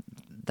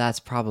that's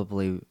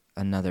probably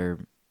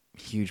another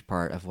huge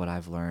part of what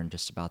I've learned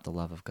just about the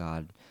love of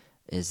God,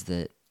 is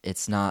that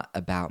it's not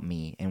about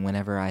me. And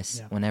whenever I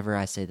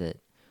say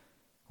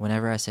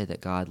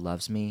that God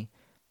loves me,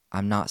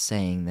 I'm not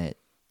saying that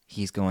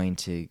he's going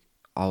to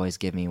always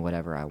give me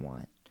whatever I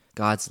want.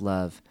 God's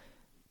love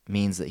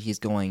means that he's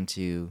going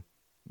to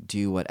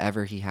do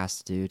whatever he has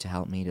to do to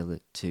help me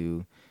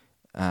to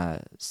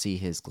see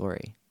his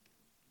glory.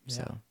 Yeah.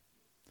 So,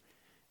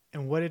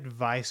 And what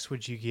advice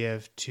would you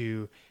give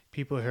to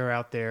people who are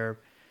out there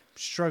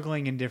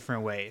struggling in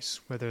different ways,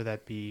 whether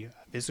that be a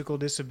physical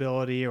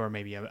disability or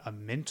maybe a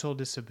mental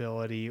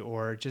disability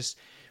or just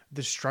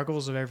the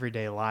struggles of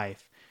everyday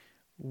life?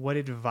 What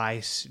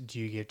advice do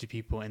you give to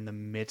people in the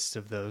midst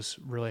of those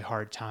really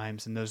hard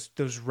times and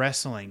those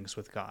wrestlings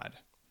with God?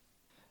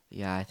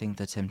 Yeah, I think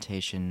the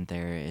temptation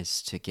there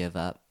is to give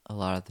up a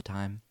lot of the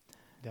time.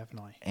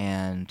 Definitely.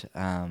 And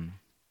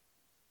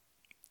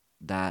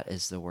that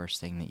is the worst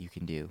thing that you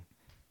can do,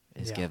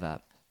 is give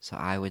up. So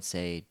I would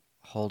say,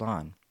 hold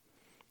on.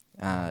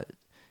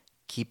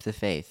 Keep the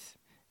faith.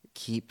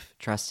 Keep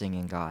trusting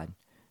in God.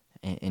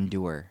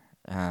 Endure.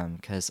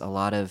 Because a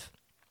lot of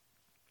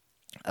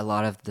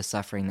the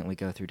suffering that we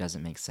go through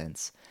doesn't make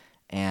sense.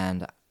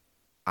 And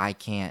I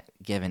can't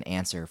give an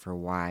answer for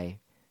why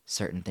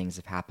certain things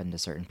have happened to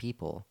certain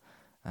people.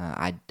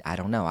 I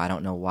don't know. I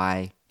don't know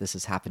why this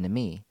has happened to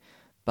me.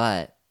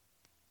 But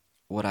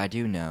what I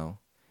do know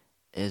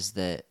is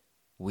that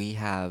we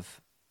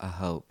have a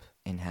hope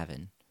in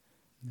heaven.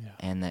 Yeah.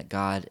 And that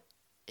God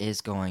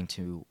is going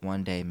to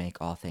one day make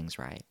all things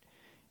right.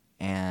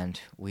 And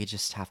we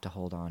just have to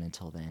hold on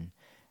until then.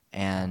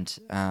 And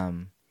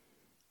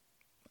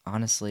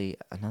honestly,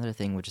 another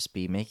thing would just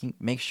be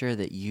make sure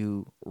that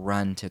you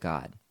run to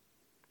God.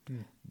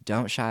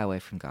 Don't shy away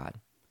from God,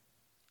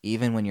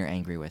 even when you're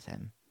angry with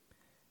him.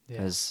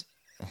 Because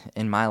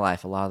in my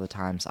life, a lot of the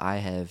times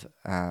I've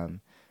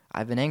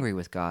been angry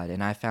with God,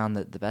 and I found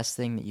that the best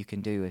thing that you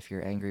can do if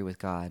you're angry with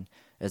God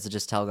is to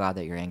just tell God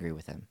that you're angry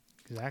with him.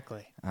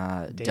 Exactly.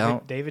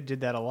 David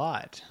did that a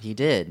lot. He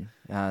did.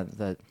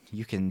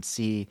 You can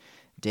see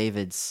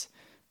David's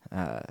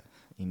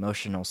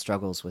emotional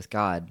struggles with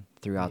God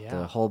throughout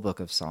the whole book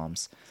of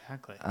Psalms.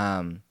 Exactly.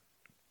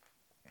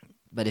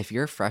 But if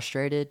you're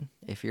frustrated,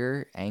 if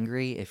you're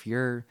angry, if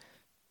you're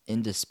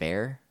in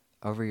despair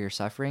over your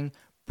suffering,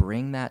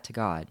 bring that to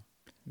God.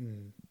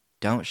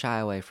 Don't shy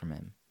away from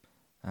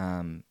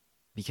him.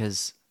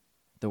 Because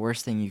the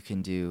worst thing you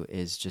can do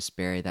is just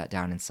bury that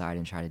down inside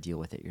and try to deal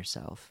with it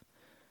yourself.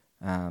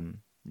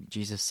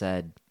 Jesus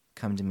said,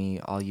 "Come to me,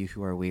 all you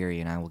who are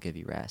weary, and I will give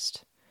you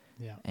rest."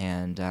 Yeah.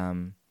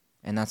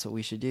 And that's what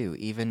we should do,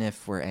 even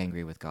if we're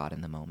angry with God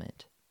in the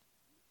moment.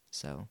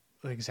 So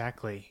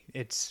exactly,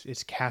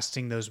 it's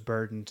casting those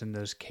burdens and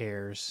those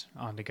cares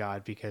onto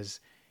God because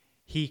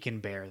he can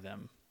bear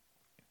them,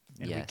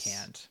 and we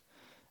can't.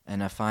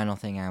 And a final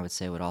thing I would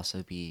say would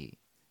also be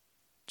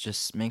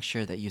just make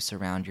sure that you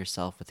surround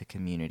yourself with a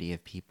community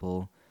of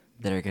people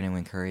that are going to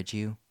encourage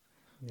you.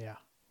 Yeah.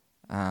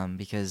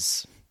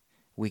 Because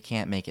we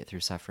can't make it through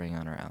suffering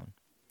on our own.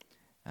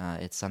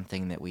 It's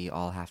something that we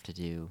all have to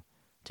do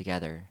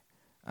together.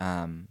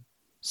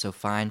 So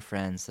find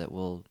friends that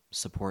will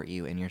support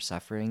you in your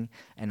suffering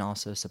and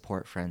also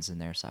support friends in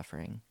their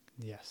suffering.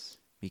 Yes.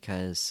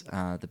 Because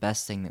the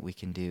best thing that we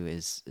can do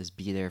is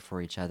be there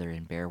for each other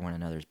and bear one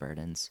another's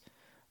burdens.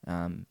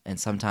 And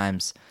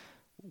sometimes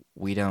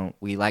we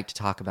like to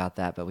talk about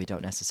that, but we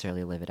don't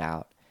necessarily live it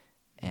out.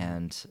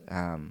 And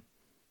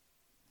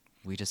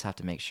we just have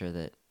to make sure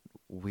that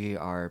we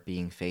are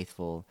being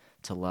faithful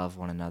to love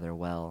one another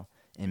well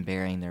in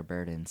bearing their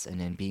burdens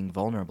and in being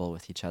vulnerable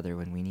with each other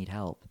when we need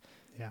help.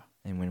 Yeah.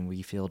 And when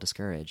we feel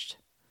discouraged.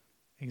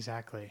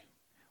 Exactly.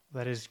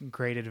 Well, that is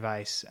great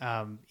advice.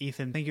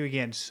 Ethan, thank you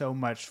again so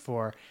much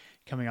for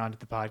coming on to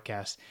the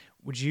podcast.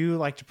 Would you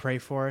like to pray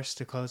for us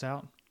to close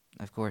out?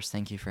 Of course.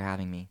 Thank you for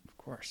having me. Of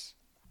course.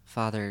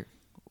 Father,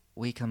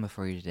 we come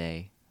before you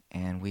today,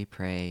 and we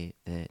pray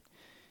that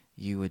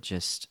you would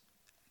just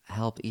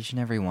help each and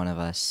every one of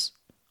us,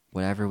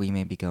 whatever we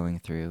may be going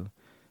through,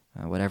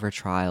 whatever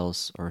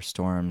trials or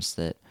storms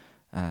that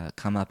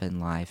come up in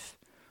life.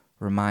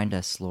 Remind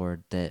us,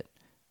 Lord, that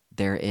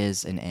there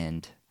is an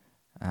end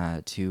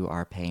to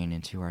our pain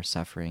and to our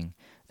suffering,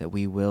 that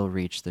we will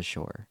reach the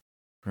shore.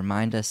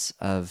 Remind us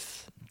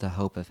of the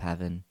hope of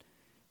heaven,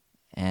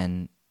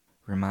 and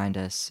remind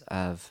us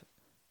of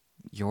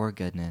your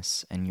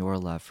goodness and your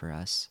love for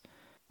us.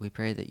 We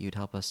pray that you'd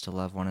help us to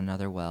love one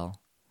another well,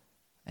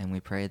 and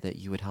we pray that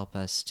you would help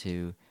us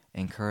to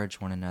encourage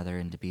one another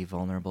and to be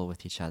vulnerable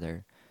with each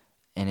other.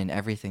 And in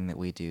everything that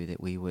we do,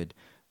 that we would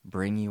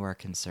bring you our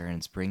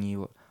concerns, bring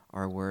you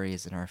our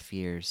worries and our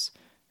fears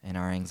and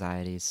our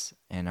anxieties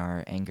and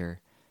our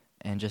anger,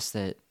 and just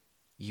that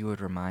you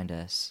would remind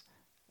us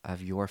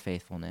of your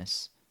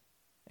faithfulness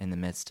in the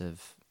midst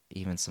of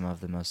even some of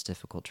the most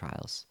difficult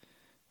trials.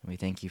 And we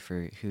thank you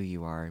for who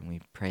you are, and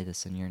we pray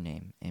this in your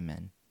name.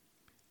 Amen.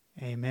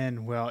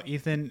 Amen. Well,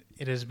 Ethan,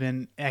 it has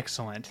been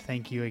excellent.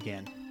 Thank you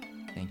again.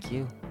 Thank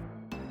you.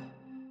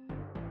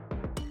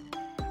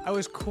 I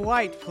was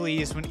quite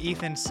pleased when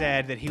Ethan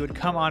said that he would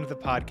come onto the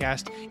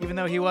podcast, even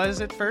though he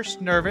was at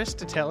first nervous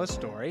to tell his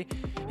story.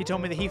 He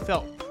told me that he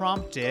felt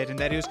prompted and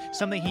that it was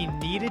something he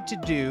needed to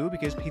do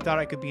because he thought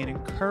it could be an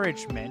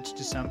encouragement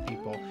to some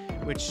people,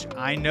 which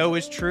I know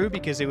is true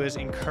because it was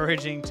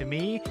encouraging to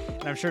me,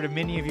 and I'm sure to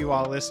many of you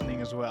all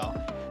listening as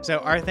well. So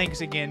our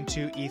thanks again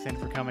to Ethan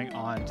for coming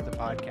on to the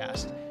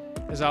podcast.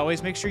 As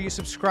always, make sure you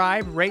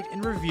subscribe, rate,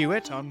 and review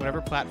it on whatever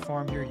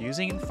platform you're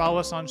using, and follow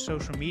us on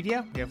social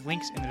media. We have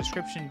links in the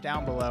description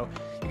down below.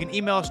 You can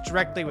email us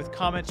directly with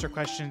comments or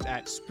questions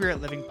at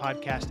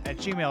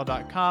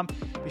spiritlivingpodcast@gmail.com.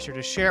 Be sure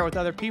to share it with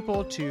other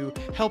people to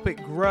help it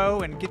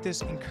grow and get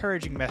this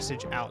encouraging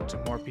message out to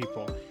more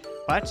people.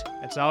 But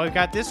that's all we've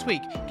got this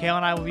week. Kale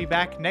and I will be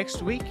back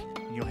next week,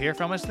 and you'll hear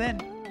from us then.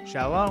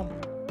 Shalom.